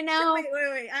 You know?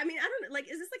 Wait. I mean, I don't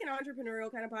like, is this like an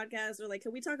entrepreneurial kind of podcast, or like,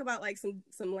 can we talk about like some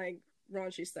like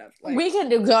raunchy stuff? Like, we can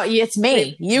do, it's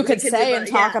me. You could say and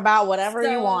talk about whatever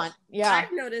you want. Yeah.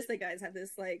 I've noticed that guys have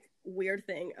this like weird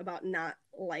thing about not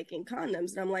liking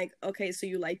condoms. And I'm like, okay, so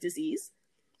you like disease?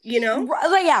 You know?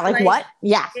 Yeah, like what?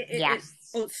 Yeah.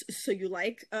 So you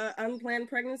like unplanned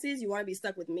pregnancies? You want to be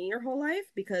stuck with me your whole life?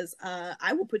 Because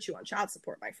I will put you on child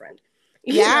support, my friend.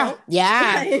 Yeah.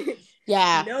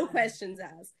 No questions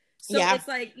asked. So it's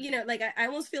like, you know, like I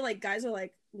almost feel like guys are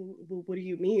like, well, what do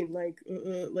you mean? Like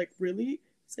really?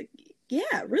 It's like,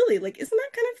 yeah, really? Like, isn't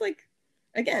that kind of like,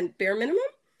 again, bare minimum?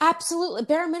 Absolutely.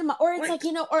 Bare minimum. Or it's like,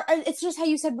 you know, or it's just how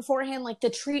you said beforehand, like the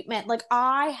treatment. Like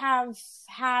I have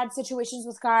had situations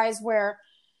with guys where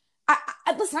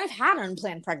listen, I've had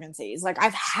unplanned pregnancies. Like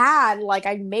I've had, like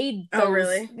I made those. Oh,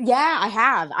 really? Yeah, I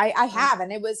have. I have.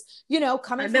 And it was, you know,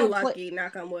 coming I've been lucky,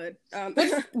 knock on wood.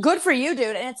 Good for you,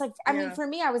 dude. And it's like, I mean, for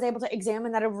me, I was able to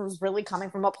examine that it was really coming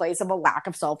from a place of a lack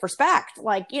of self-respect.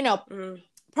 Like, you know,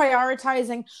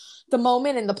 prioritizing the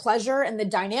moment and the pleasure and the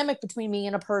dynamic between me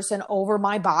and a person over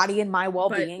my body and my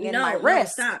well-being and my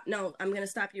risk. No, I'm going to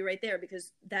stop you right there,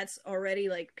 because that's already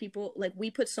like people, like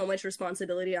we put so much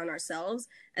responsibility on ourselves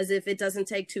as if it doesn't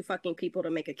take two fucking people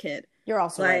to make a kid. You're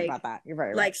also right about that. You're very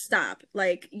right. Like, stop.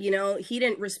 Like, you know, he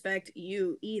didn't respect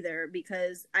you either,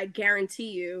 because I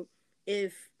guarantee you,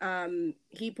 if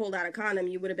he pulled out a condom,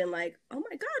 you would have been like, oh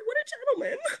my God, what a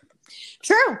gentleman.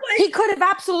 True. Like, he could have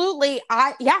absolutely.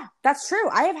 Yeah, that's true.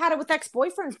 I have had it with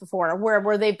ex-boyfriends before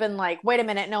where they've been like, wait a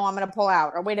minute, no, I'm going to pull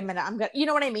out, or wait a minute, I'm going to, you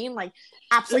know what I mean? Like,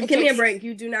 absolutely. Like, give me a break.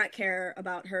 You do not care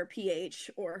about her pH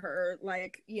or her,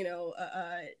 like, you know,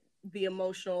 the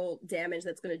emotional damage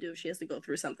that's going to do if she has to go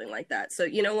through something like that. So,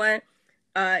 you know what?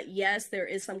 Yes, there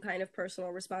is some kind of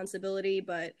personal responsibility,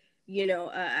 but you know,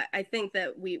 I think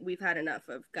that we've had enough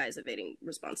of guys evading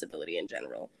responsibility in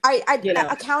general.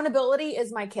 Accountability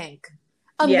is my kink.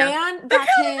 Man that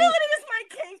accountability is my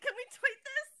kink. Can we tweet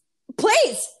this?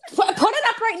 Please put it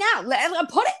up right now.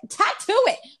 Tattoo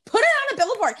it. Put it on a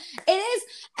billboard. It is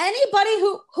anybody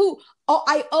who Oh,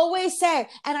 I always say,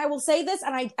 and I will say this,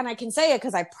 and I can say it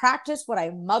because I practice what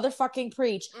I motherfucking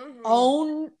preach.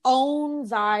 Own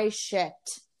thy shit.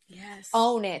 Yes.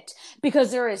 Own it,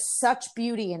 because there is such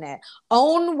beauty in it.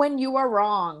 Own when you are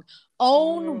wrong.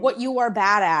 Own what you are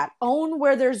bad at. Own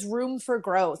where there's room for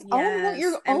growth.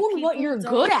 Yes. Own what you're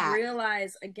good at.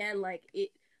 Realize again, like it.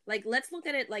 Like, let's look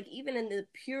at it, like, even in the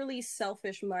purely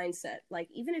selfish mindset, like,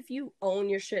 even if you own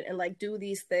your shit and, like, do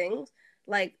these things,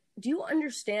 like, do you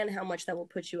understand how much that will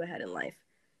put you ahead in life?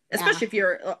 Especially if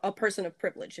you're a person of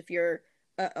privilege, if you're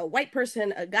a white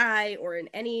person, a guy, or in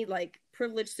any, like,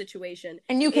 privileged situation.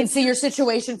 And you can see your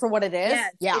situation for what it is.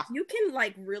 Yes, yeah. If you can,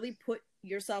 like, really put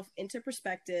yourself into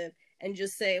perspective and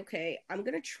just say, okay, I'm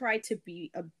going to try to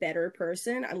be a better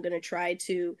person. I'm going to try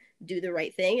to do the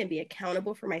right thing and be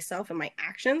accountable for myself and my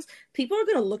actions. People are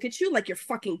going to look at you like you're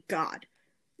fucking God.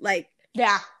 Like,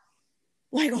 yeah.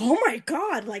 Like, oh my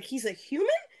God, like he's a human?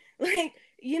 Like,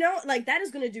 you know, like that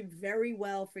is going to do very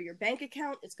well for your bank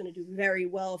account. It's going to do very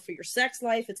well for your sex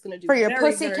life. It's going to do for your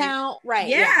pussy count. Right.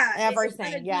 Yeah.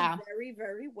 Everything. It's do very,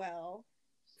 very well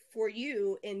for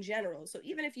you in general. So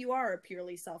even if you are a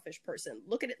purely selfish person,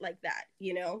 look at it like that,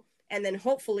 you know, and then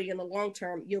hopefully in the long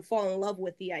term, you'll fall in love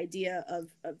with the idea of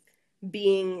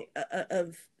being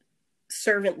of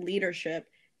servant leadership,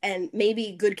 and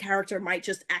maybe good character might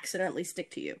just accidentally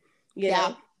stick to you. You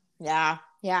know? Yeah.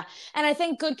 And I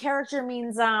think good character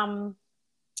means,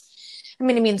 I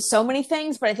mean, it means so many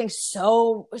things, but I think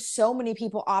so many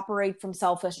people operate from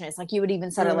selfishness. Like you would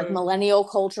even said it, like millennial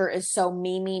culture is so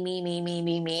me.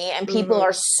 And people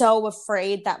are so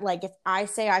afraid that like, if I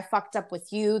say I fucked up with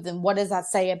you, then what does that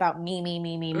say about me?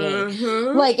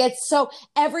 Like it's so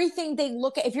everything they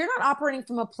look at, if you're not operating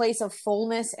from a place of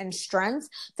fullness and strength,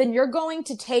 then you're going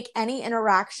to take any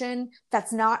interaction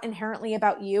that's not inherently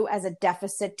about you as a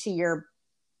deficit to your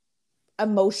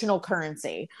emotional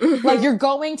currency. Like you're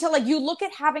going to like, you look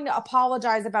at having to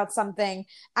apologize about something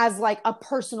as like a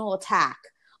personal attack,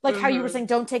 like how you were saying,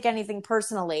 don't take anything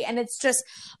personally. And it's just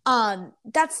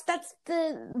that's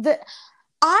the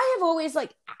I have always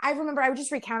like, I remember I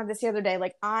just recounted this the other day,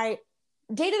 like I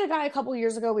dated a guy a couple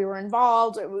years ago, we were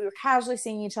involved, we were casually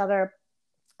seeing each other,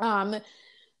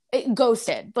 it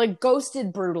ghosted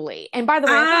brutally. And by the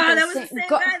way, that was the same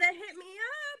guy that hit me.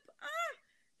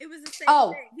 It was the same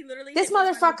thing. He literally this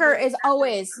motherfucker is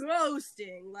always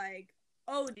ghosting, like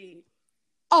OD.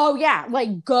 Oh yeah,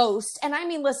 like ghost. And I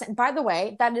mean, listen, by the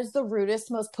way, that is the rudest,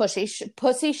 most pussy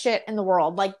shit in the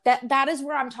world. Like that is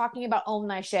where I'm talking about own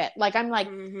thy shit. Like I'm like,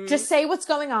 just say what's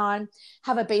going on,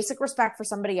 have a basic respect for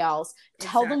somebody else,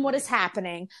 tell them what is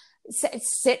happening.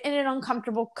 Sit in an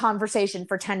uncomfortable conversation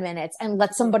for 10 minutes and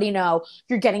let somebody know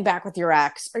you're getting back with your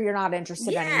ex or you're not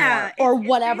interested anymore or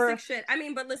whatever. Shit. I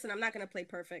mean, but listen, I'm not going to play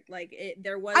perfect. Like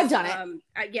there was, I've done it.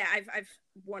 I've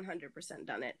 100%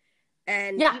 done it.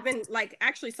 And even like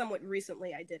actually somewhat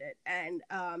recently I did it, and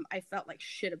I felt like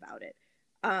shit about it.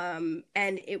 And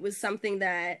it was something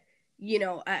that, you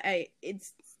know,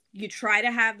 you try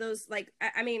to have those, like,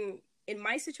 I mean, in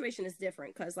my situation is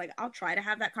different because like I'll try to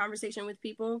have that conversation with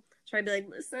people, try to be like,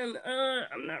 listen,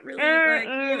 I'm not really like,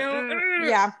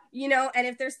 you know, and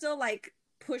if they're still like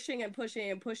pushing, then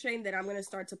I'm gonna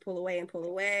start to pull away,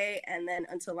 and then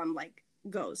until I'm like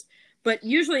ghost. But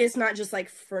usually it's not just like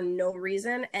for no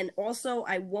reason, and also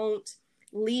I won't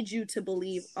lead you to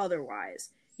believe otherwise,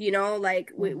 you know,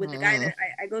 like with the guy that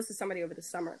I goes to somebody over the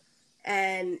summer.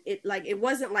 And it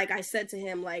wasn't like I said to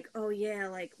him, like, oh yeah,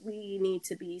 like we need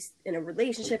to be in a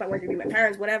relationship. I want you to be my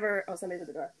parents, whatever. Oh, somebody's at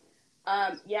the door.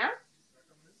 Yeah?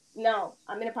 No,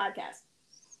 I'm in a podcast.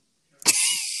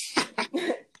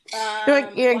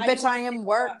 You're like, bitch, I am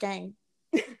working.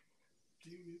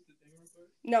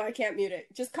 No, I can't mute it.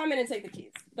 Just come in and take the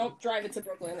keys. Don't drive it to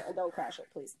Brooklyn and don't crash it,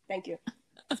 please. Thank you.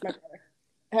 It's my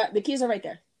brother. The keys are right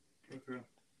there. Okay.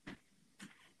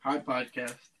 Hi,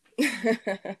 podcast.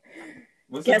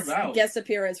 What's it about? Guest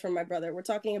appearance from my brother. We're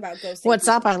talking about ghosting. What's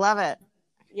up? I love it.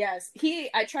 Yes,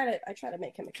 I try to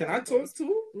make him. Can I talk to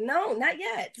him? No, not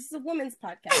yet. This is a woman's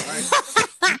podcast.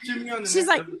 She's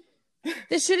like,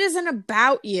 this shit isn't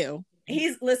about you.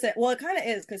 Listen. Well, it kind of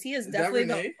is because he is definitely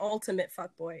the ultimate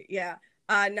fuckboy. Yeah.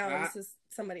 No, this is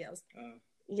somebody else.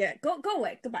 Yeah. Go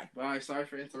away. Goodbye. Bye. Sorry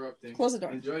for interrupting. Close the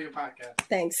door. Enjoy your podcast.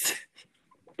 Thanks.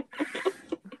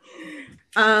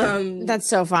 That's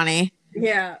so funny.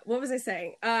 Yeah. What was I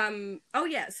saying? Oh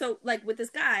yeah. So like with this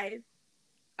guy,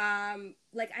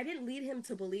 like I didn't lead him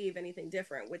to believe anything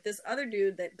different. With this other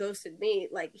dude that ghosted me,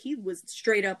 like he was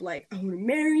straight up like, I want to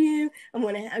marry you. I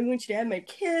want you to have my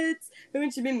kids. I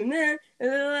want you to be my man.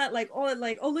 Like,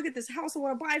 oh, look at this house I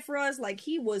want to buy for us. Like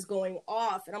he was going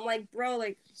off, and I'm like, bro,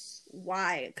 like,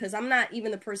 why? Because I'm not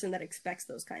even the person that expects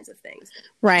those kinds of things,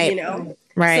 right? You know,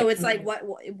 right? So it's like,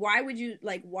 why would you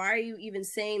like? Why are you even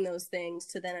saying those things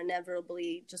to then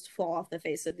inevitably just fall off the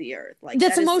face of the earth? Like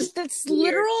that's that's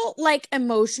literal like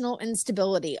emotional instability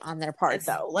on their part,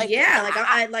 though. Like,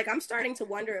 yeah, like I'm starting to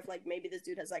wonder if like maybe this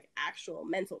dude has like actual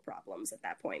mental problems at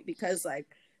that point, because like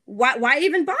why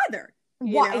even bother?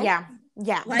 Yeah.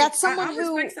 Like, that's someone I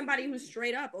who respect somebody who's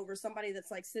straight up over somebody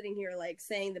that's like sitting here like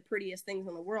saying the prettiest things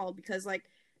in the world, because like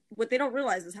what they don't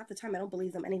realize is half the time I don't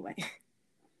believe them anyway.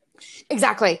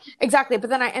 Exactly. But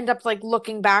then I end up like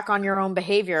looking back on your own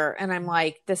behavior, and I'm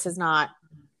like, this is not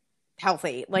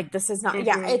healthy. Like this is not. Mm-hmm.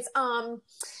 Yeah, it's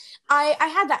I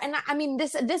had that, and I mean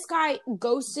this guy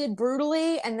ghosted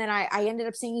brutally, and then I ended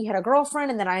up seeing he had a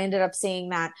girlfriend, and then I ended up seeing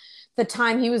that the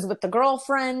time he was with the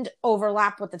girlfriend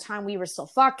overlapped with the time we were still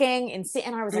fucking, and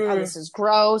I was like, oh, this is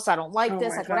gross. I don't like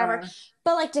this, like whatever.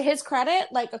 But like to his credit,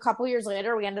 like a couple years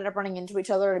later, we ended up running into each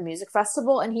other at a music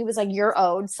festival, and he was like, "You're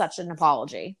owed such an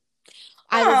apology."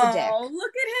 I was a dick. Oh,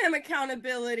 look at him!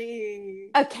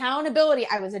 Accountability. I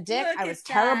was a dick. I was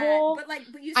terrible. But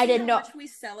you see how much we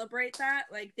celebrate that.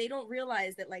 Like they don't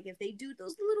realize that. Like if they do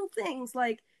those little things,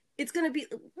 like it's gonna be,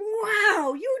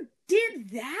 wow, you did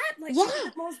that. Like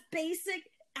the most basic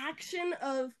action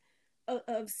of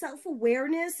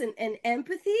self-awareness and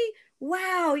empathy.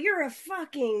 Wow, you're a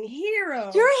fucking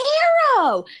hero. You're a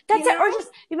hero. That's it. Or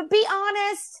just be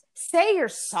honest. Say you're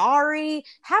sorry.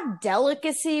 Have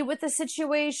delicacy with the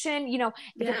situation. You know,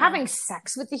 if you're having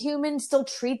sex with a human, still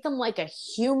treat them like a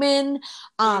human.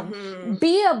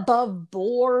 Be above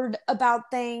board about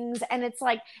things. And it's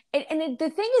like,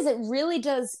 the thing is, it really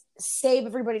does save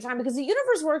everybody time, because the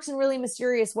universe works in really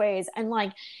mysterious ways. And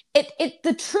like,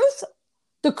 the truth.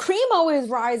 The cream always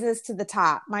rises to the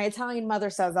top. My Italian mother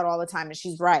says that all the time, and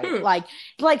she's right. Like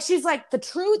she's like, the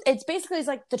truth. It's basically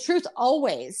like the truth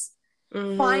always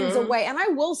finds a way. And I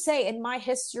will say, in my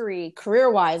history,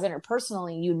 career-wise,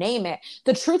 interpersonally, you name it,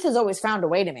 the truth has always found a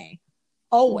way to me.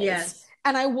 Always. Yes.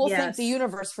 And I will thank the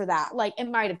universe for that. Like it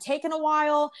might have taken a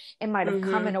while. It might have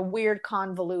come in a weird,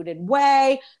 convoluted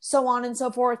way, so on and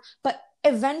so forth. But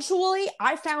eventually,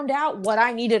 I found out what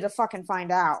I needed to fucking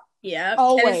find out. Yeah,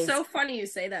 always. And it's so funny you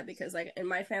say that, because like in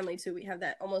my family too, we have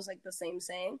that almost like the same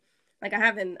saying. Like I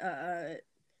have a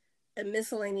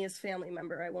miscellaneous family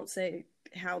member. I won't say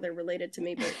how they're related to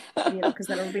me, but because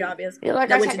then it'll be obvious. You're like,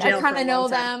 I kind of know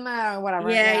them, whatever.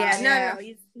 No,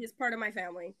 he's part of my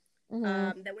family.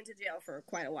 That went to jail for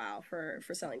quite a while for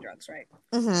selling drugs, right?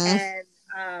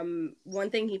 And one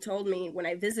thing he told me when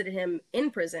I visited him in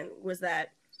prison was that.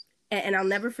 And I'll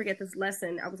never forget this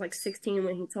lesson. I was like 16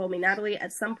 when he told me, Natalie,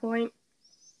 at some point,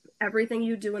 everything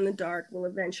you do in the dark will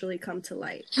eventually come to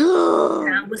light.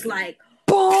 And I was like,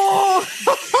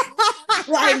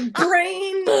 like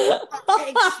brain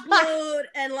explode.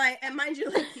 And mind you,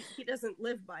 like he doesn't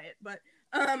live by it, but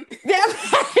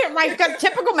like a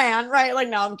typical man, right? Like,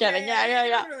 no, I'm kidding. Yeah. I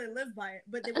don't really live by it,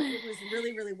 but it was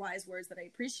really, really wise words that I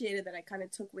appreciated, that I kind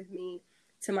of took with me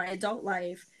to my adult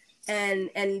life.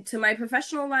 And to my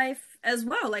professional life as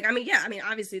well. Like, I mean,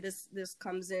 obviously this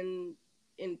comes in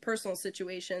personal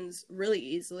situations really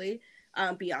easily,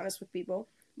 be honest with people.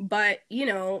 But,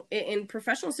 in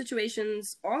professional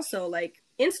situations also, like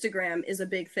Instagram is a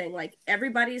big thing. Like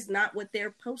everybody's not what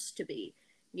they're supposed to be,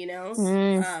 and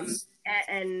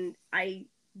I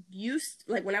used,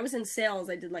 like when I was in sales,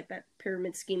 I did like that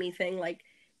pyramid scheming thing. Like,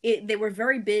 they were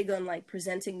very big on like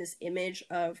presenting this image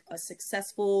of a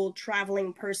successful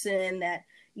traveling person that,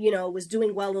 was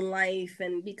doing well in life,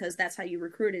 and because that's how you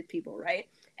recruited people, right?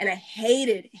 And I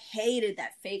hated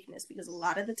that fakeness, because a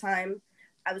lot of the time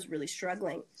I was really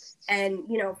struggling. And,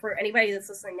 for anybody that's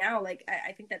listening now, like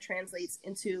I think that translates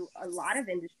into a lot of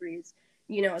industries,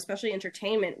 especially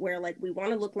entertainment, where like we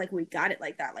want to look like we got it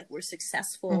like that, like we're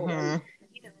successful. And,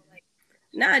 like,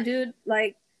 nah, dude,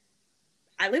 like,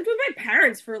 I lived with my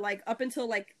parents for like up until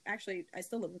like, actually I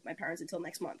still live with my parents until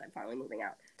next month. I'm finally moving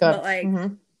out. Good. But like,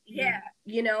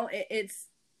 it's,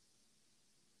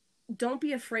 don't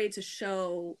be afraid to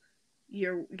show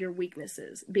your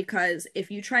weaknesses, because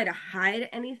if you try to hide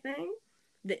anything,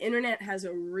 the internet has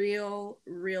a real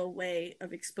way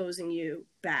of exposing you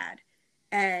bad.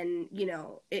 And,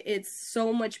 it's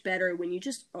so much better when you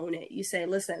just own it. You say,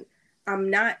 listen,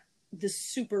 I'm not this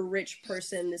super rich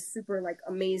person, this super like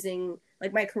amazing,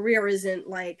 like my career isn't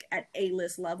like at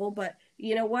A-list level, but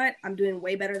you know what? I'm doing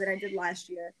way better than I did last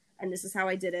year. and this is how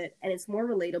I did it, and it's more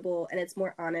relatable and it's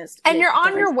more honest. And you're on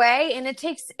doesn't- your way, and it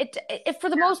takes it for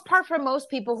the most part, for most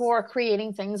people who are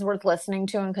creating things worth listening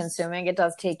to and consuming, it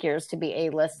does take years to be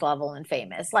A-list level and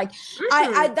famous. Like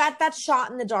I that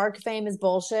shot in the dark fame is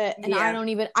bullshit, and I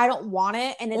don't want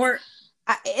it, and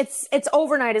it's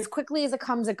overnight. As quickly as it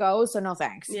comes, it goes. So no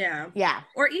thanks. Yeah.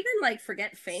 Or even like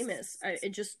forget famous. It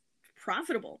just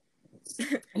profitable.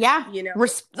 Yeah. You know,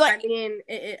 I mean,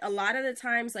 a lot of the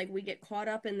times, like, we get caught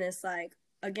up in this, like,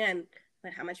 again,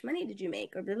 like, how much money did you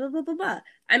make? Or blah, blah, blah, blah, blah.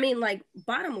 I mean, like,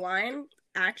 bottom line,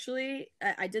 actually,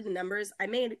 I did the numbers. I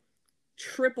made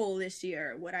triple this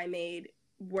year what I made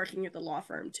working at the law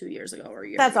firm 2 years ago or a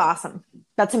year That's ago. awesome.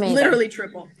 That's amazing. Literally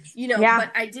triple. You know,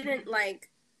 but I didn't, like,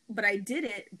 but I did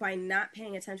it by not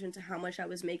paying attention to how much I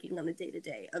was making on the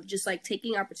day-to-day of just, like,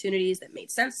 taking opportunities that made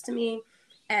sense to me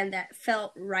and that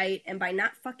felt right, and by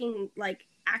not fucking, like,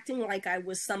 acting like I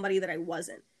was somebody that I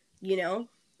wasn't, you know?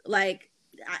 Like,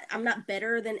 I'm not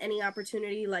better than any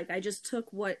opportunity. Like, I just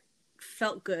took what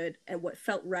felt good and what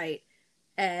felt right,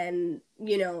 and,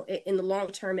 you know, in the long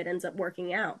term, it ends up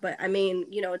working out. But, I mean,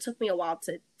 you know, it took me a while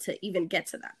to even get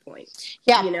to that point.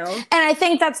 Yeah. You know? And I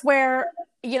think that's where,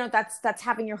 you know, that's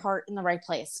having your heart in the right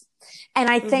place. And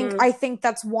I think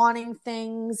that's wanting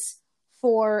things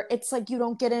for, it's like you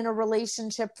don't get in a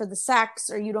relationship for the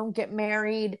sex, or you don't get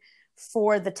married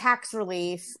for the tax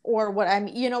relief, or what I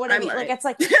mean, you know what I mean? Like, it's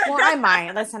like, well, I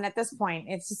might. Listen, at this point,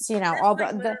 it's just, you know, all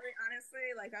like, honestly,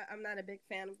 like, I'm not a big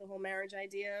fan of the whole marriage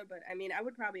idea, but I mean, I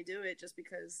would probably do it just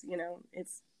because, you know,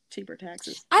 it's cheaper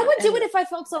taxes. I would do it if I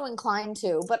felt so inclined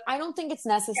to, but I don't think it's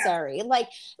necessary. Yeah. Like,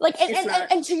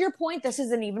 and to your point, this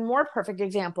is an even more perfect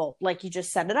example. Like, you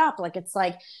just set it up. Like, it's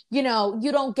like, you know,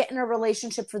 you don't get in a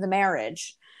relationship for the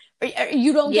marriage.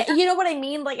 You don't get, you know what I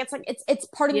mean? Like, it's like, it's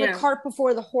putting the cart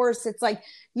before the horse. It's like,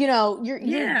 you know,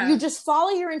 you just follow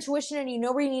your intuition, and you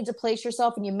know where you need to place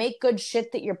yourself, and you make good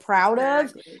shit that you're proud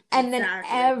of. And then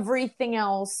everything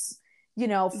else, you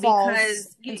know,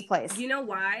 falls into place. You know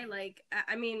why? Like,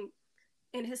 I mean,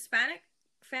 in Hispanic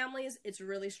families, it's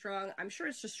really strong. I'm sure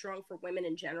it's just strong for women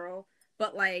in general.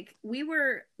 But, like, we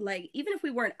were, like, even if we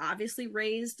weren't obviously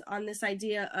raised on this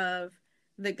idea of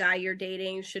the guy you're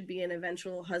dating should be an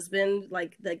eventual husband,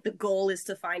 like the goal is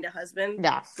to find a husband.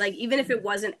 Yeah. Like, even if it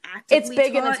wasn't actively it's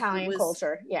big taught, in Italian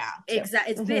culture. Yeah.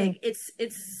 Exactly. It's big.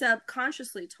 It's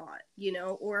subconsciously taught, you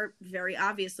know, or very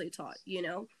obviously taught, you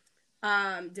know,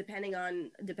 depending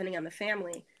on the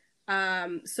family.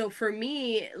 So for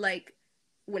me, like,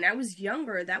 when I was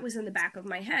younger, that was in the back of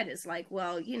my head. It's like,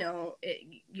 well, you know,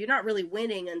 you're not really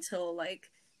winning until,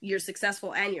 like, you're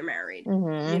successful and you're married,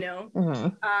 you know?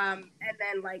 And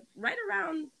then, like, right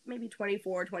around maybe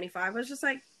 24, 25, I was just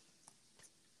like,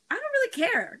 I don't really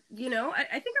care, you know?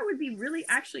 I think I would be really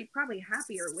actually probably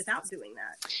happier without doing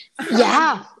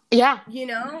that. Yeah. You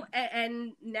know?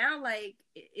 And now, like,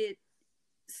 it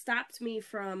stopped me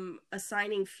from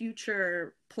assigning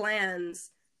future plans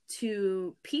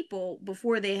to people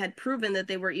before they had proven that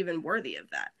they were even worthy of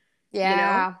that. Yeah. You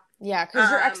know? Yeah. Because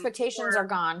your expectations are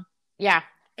gone. Yeah.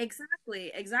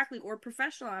 Exactly. Or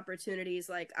professional opportunities.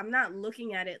 Like, I'm not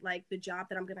looking at it like the job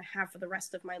that I'm going to have for the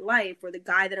rest of my life, or the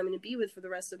guy that I'm going to be with for the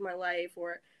rest of my life,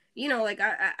 or, you know, like,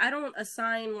 I don't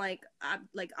assign like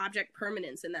object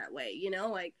permanence in that way, you know,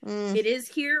 like it is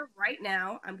here right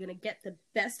now. I'm going to get the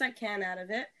best I can out of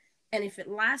it. And if it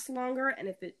lasts longer and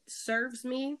if it serves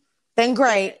me, then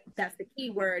great. That's the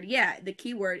key word. Yeah. The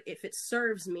key word, if it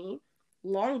serves me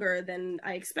longer than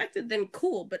I expected, then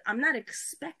cool. But I'm not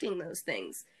expecting those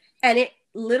things. And it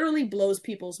literally blows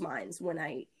people's minds when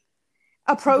I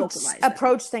approach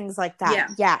things like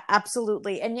that. Yeah,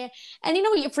 absolutely. And you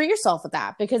know, you free yourself with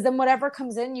that, because then whatever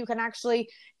comes in, you can actually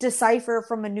decipher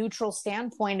from a neutral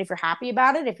standpoint if you're happy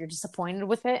about it, if you're disappointed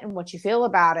with it, and what you feel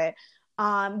about it.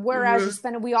 Whereas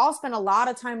we all spend a lot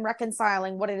of time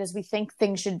reconciling what it is we think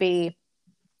things should be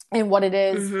and what it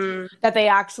is that they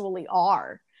actually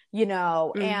are, you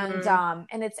know, and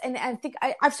I think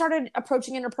I've started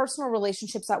approaching interpersonal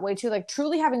relationships that way too, like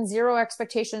truly having zero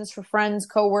expectations for friends,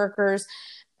 coworkers,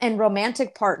 and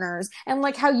romantic partners. And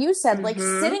like how you said, like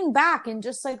sitting back and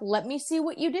just like, let me see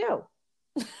what you do.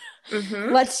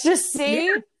 Let's just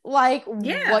see what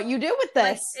you do with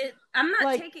this. Like, I'm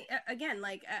not taking, again,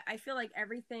 like, I feel like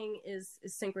everything is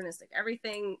synchronistic.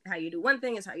 Everything, how you do one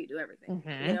thing is how you do everything,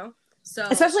 you know? So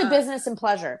especially business and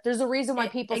pleasure. There's a reason why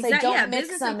people say don't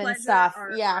mix them and stuff.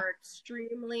 Are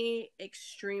extremely,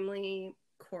 extremely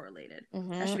correlated.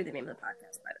 That should be the name of the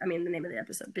podcast, but I mean the name of the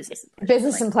episode, business and pleasure.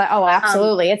 Business and pleasure. Oh,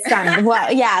 absolutely. It's done.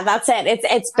 Well, yeah, that's it.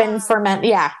 It's been fermented.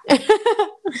 Yeah.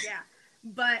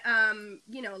 But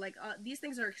you know, like these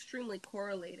things are extremely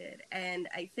correlated, and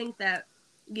I think that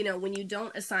you know, when you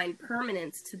don't assign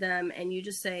permanence to them and you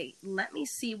just say, let me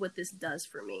see what this does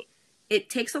for me, it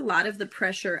takes a lot of the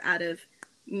pressure out of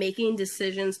making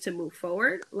decisions to move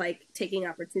forward, like taking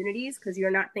opportunities, because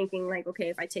you're not thinking like, okay,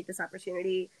 if I take this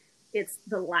opportunity, it's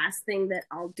the last thing that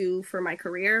I'll do for my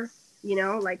career. You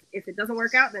know, like if it doesn't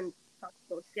work out, then I'll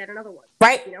go get another one.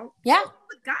 Right. You know? Yeah.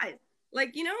 With guys.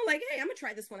 Like, you know, like, hey, I'm going to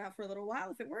try this one out for a little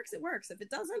while. If it works, it works. If it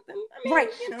doesn't, then, I mean, Right.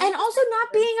 you know. And also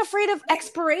not being afraid of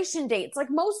expiration dates. Like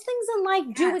most things in life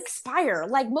do expire.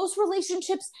 Like most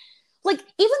relationships, like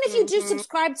even if you do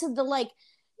subscribe to the like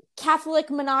Catholic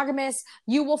monogamous,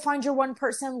 you will find your one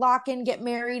person, lock in, get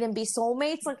married, and be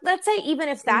soulmates. Like, let's say even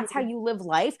if that's how you live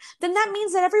life, then that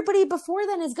means that everybody before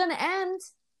then is going to end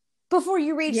before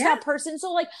you reach that person.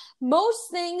 So like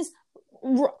most things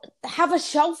have a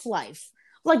shelf life.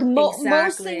 Like most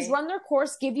things run their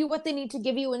course, give you what they need to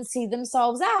give you, and see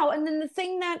themselves out. And then the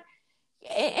thing that,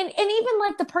 and even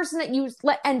like the person that you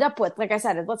end up with, like I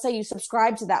said, let's say you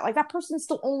subscribe to that, like that person's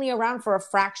still only around for a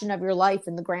fraction of your life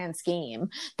in the grand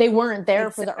scheme. They weren't there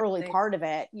for the early part of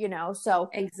it, you know. So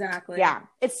yeah,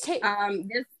 it's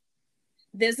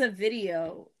there's a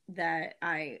video that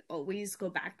I always go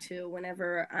back to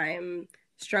whenever I'm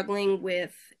struggling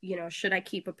with, you know, should I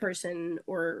keep a person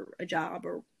or a job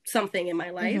or something in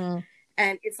my life.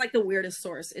 And it's like the weirdest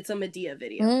source. It's a Medea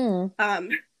video.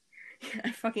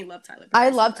 I fucking love Tyler Perry. I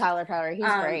love Tyler Perry. He's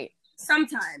great.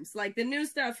 Sometimes, like the new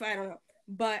stuff, I don't know,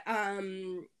 but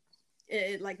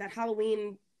like that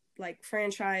Halloween like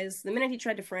franchise. The minute he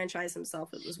tried to franchise himself,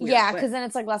 it was weird. Yeah, because then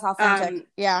it's like less authentic.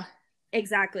 Yeah,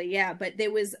 exactly. Yeah, but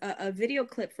there was a video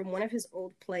clip from one of his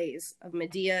old plays of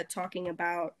Medea talking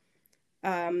about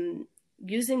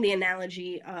using the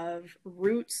analogy of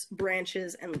roots,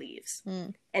 branches, and leaves.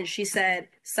 And she said,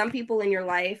 some people in your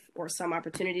life or some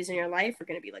opportunities in your life are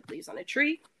going to be like leaves on a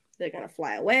tree. They're going to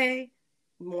fly away.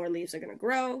 More leaves are going to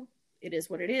grow. It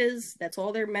is what it is. That's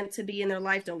all they're meant to be in their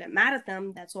life. Don't get mad at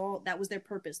them. That's all. That was their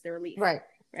purpose. They're a leaf. Right.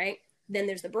 Right. Then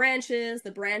there's the branches. The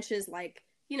branches, like,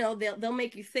 you know, they'll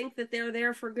make you think that they're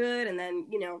there for good. And then,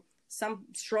 you know, some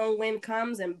strong wind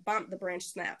comes and bump, the branch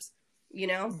snaps, you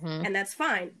know, and that's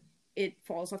fine. It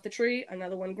falls off the tree,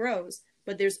 another one grows.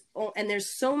 But there's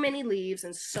so many leaves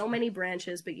and so many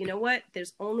branches. But you know what?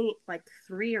 There's only like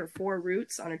 3 or 4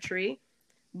 roots on a tree.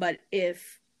 But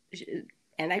if,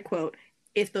 and I quote,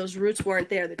 if those roots weren't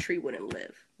there, the tree wouldn't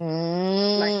live.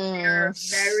 Like there are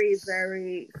very,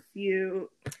 very few.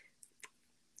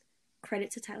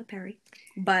 Credit to Tyler Perry,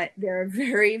 but there are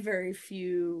very, very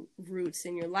few roots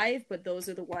in your life. But those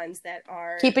are the ones that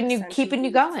are keeping you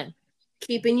going.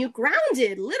 Keeping you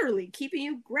grounded, literally keeping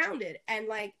you grounded. And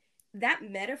like that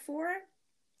metaphor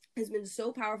has been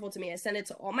so powerful to me. I send it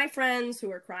to all my friends who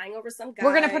are crying over some guy.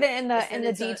 We're going to put it in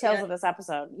the details of this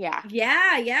episode. Yeah.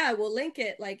 Yeah. We'll link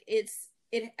it. Like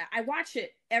I watch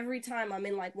it every time I'm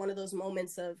in like one of those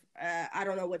moments of, I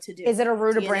don't know what to do. Is it a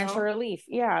root, a branch, or a leaf?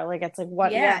 Yeah. Like it's like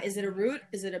what? Yeah. Is it a root?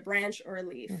 Is it a branch or a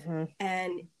leaf?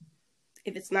 And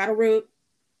if it's not a root,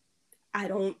 I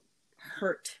don't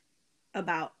hurt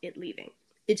about it leaving.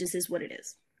 It just is what it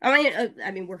is.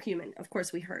 I mean, we're human. Of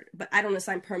course we hurt, but I don't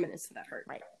assign permanence to that hurt.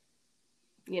 Right.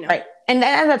 You know. Right. And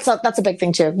that's a big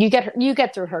thing too. You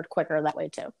get through hurt quicker that way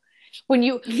too. When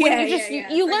you learn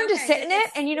to sit in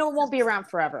it, and you know it won't be around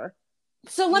forever.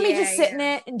 So let me just sit in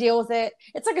it and deal with it.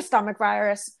 It's like a stomach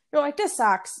virus. You're like, this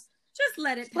sucks. Just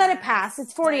let it pass.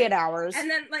 It's 48 hours. And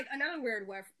then like another weird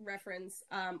reference.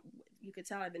 You could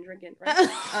tell I've been drinking. Right?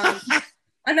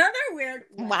 Another weird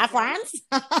reference.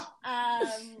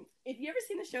 If you ever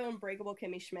seen the show Unbreakable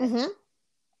Kimmy Schmidt,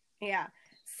 yeah.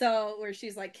 So where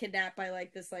she's like kidnapped by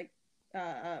like this like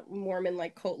Mormon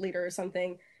like cult leader or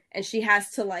something, and she has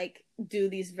to like do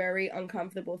these very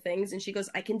uncomfortable things, and she goes,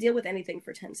 I can deal with anything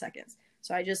for 10 seconds.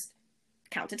 So I just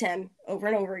count to 10 over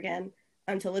and over again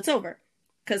until it's over,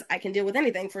 because I can deal with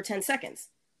anything for 10 seconds.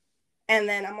 And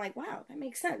then I'm like, wow, that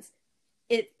makes sense.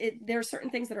 There are certain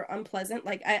things that are unpleasant.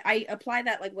 Like I apply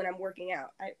that like when I'm working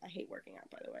out. I hate working out,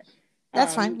 by the way.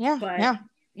 That's fine. Yeah. But yeah.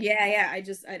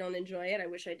 I don't enjoy it. I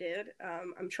wish I did.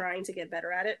 I'm trying to get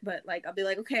better at it, but like I'll be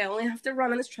like, okay, I only have to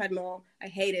run on this treadmill. I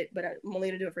hate it, but I'm only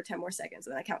gonna do it for 10 more seconds,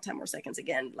 and then I count 10 more seconds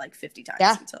again, like 50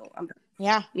 times until I'm done.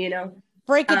 Yeah. You know,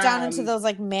 break it down into those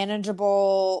like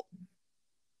manageable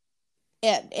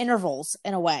intervals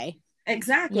in a way.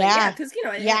 Exactly. Yeah. Because you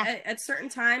know, at certain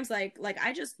times, like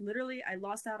I just literally I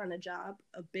lost out on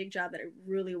a big job that I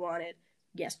really wanted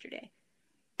yesterday.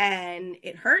 and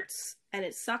it hurts and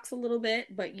it sucks a little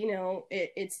bit, but you know,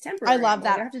 it's temporary. I love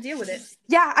that. You have to deal with it.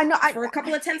 Yeah, I know. For a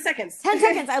couple of 10 seconds. 10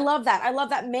 seconds. I love that. I love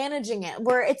that, managing it,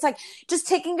 where it's like just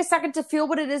taking a second to feel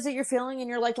what it is that you're feeling. And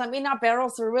you're like, let me not barrel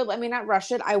through it. Let me not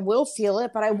rush it. I will feel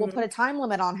it, but I will put a time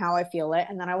limit on how I feel it.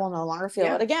 And then I will no longer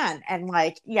feel it again. And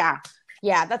like, yeah,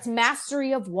 that's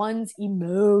mastery of one's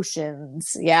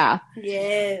emotions. Yeah.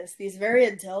 Yes. These very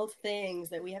adult things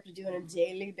that we have to do on a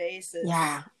daily basis.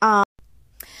 Yeah.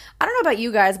 I don't know about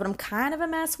you guys, but I'm kind of a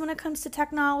mess when it comes to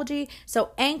technology,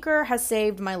 so Anchor has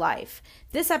saved my life.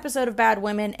 This episode of Bad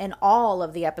Women and all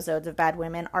of the episodes of Bad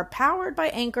Women are powered by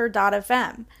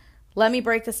Anchor.fm. Let me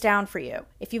break this down for you.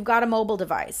 If you've got a mobile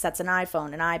device, that's an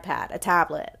iPhone, an iPad, a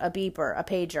tablet, a beeper, a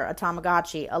pager, a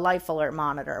Tamagotchi, a life alert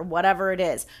monitor, whatever it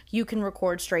is, you can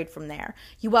record straight from there.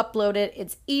 You upload it,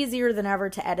 it's easier than ever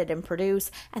to edit and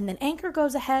produce, and then Anchor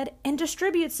goes ahead and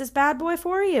distributes this bad boy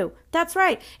for you. That's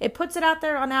right. It puts it out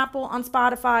there on Apple, on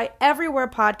Spotify, everywhere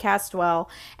podcasts dwell,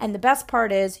 and the best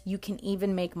part is you can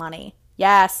even make money.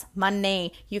 Yes,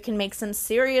 money. You can make some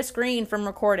serious green from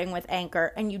recording with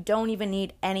Anchor, and you don't even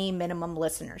need any minimum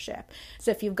listenership.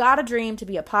 So if you've got a dream to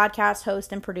be a podcast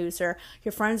host and producer,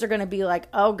 your friends are going to be like,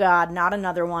 oh God, not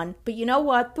another one. But you know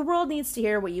what? The world needs to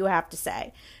hear what you have to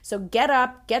say. So get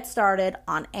up, get started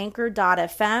on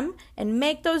Anchor.fm, and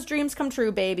make those dreams come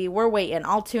true, baby. We're waiting.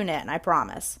 I'll tune in, I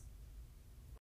promise.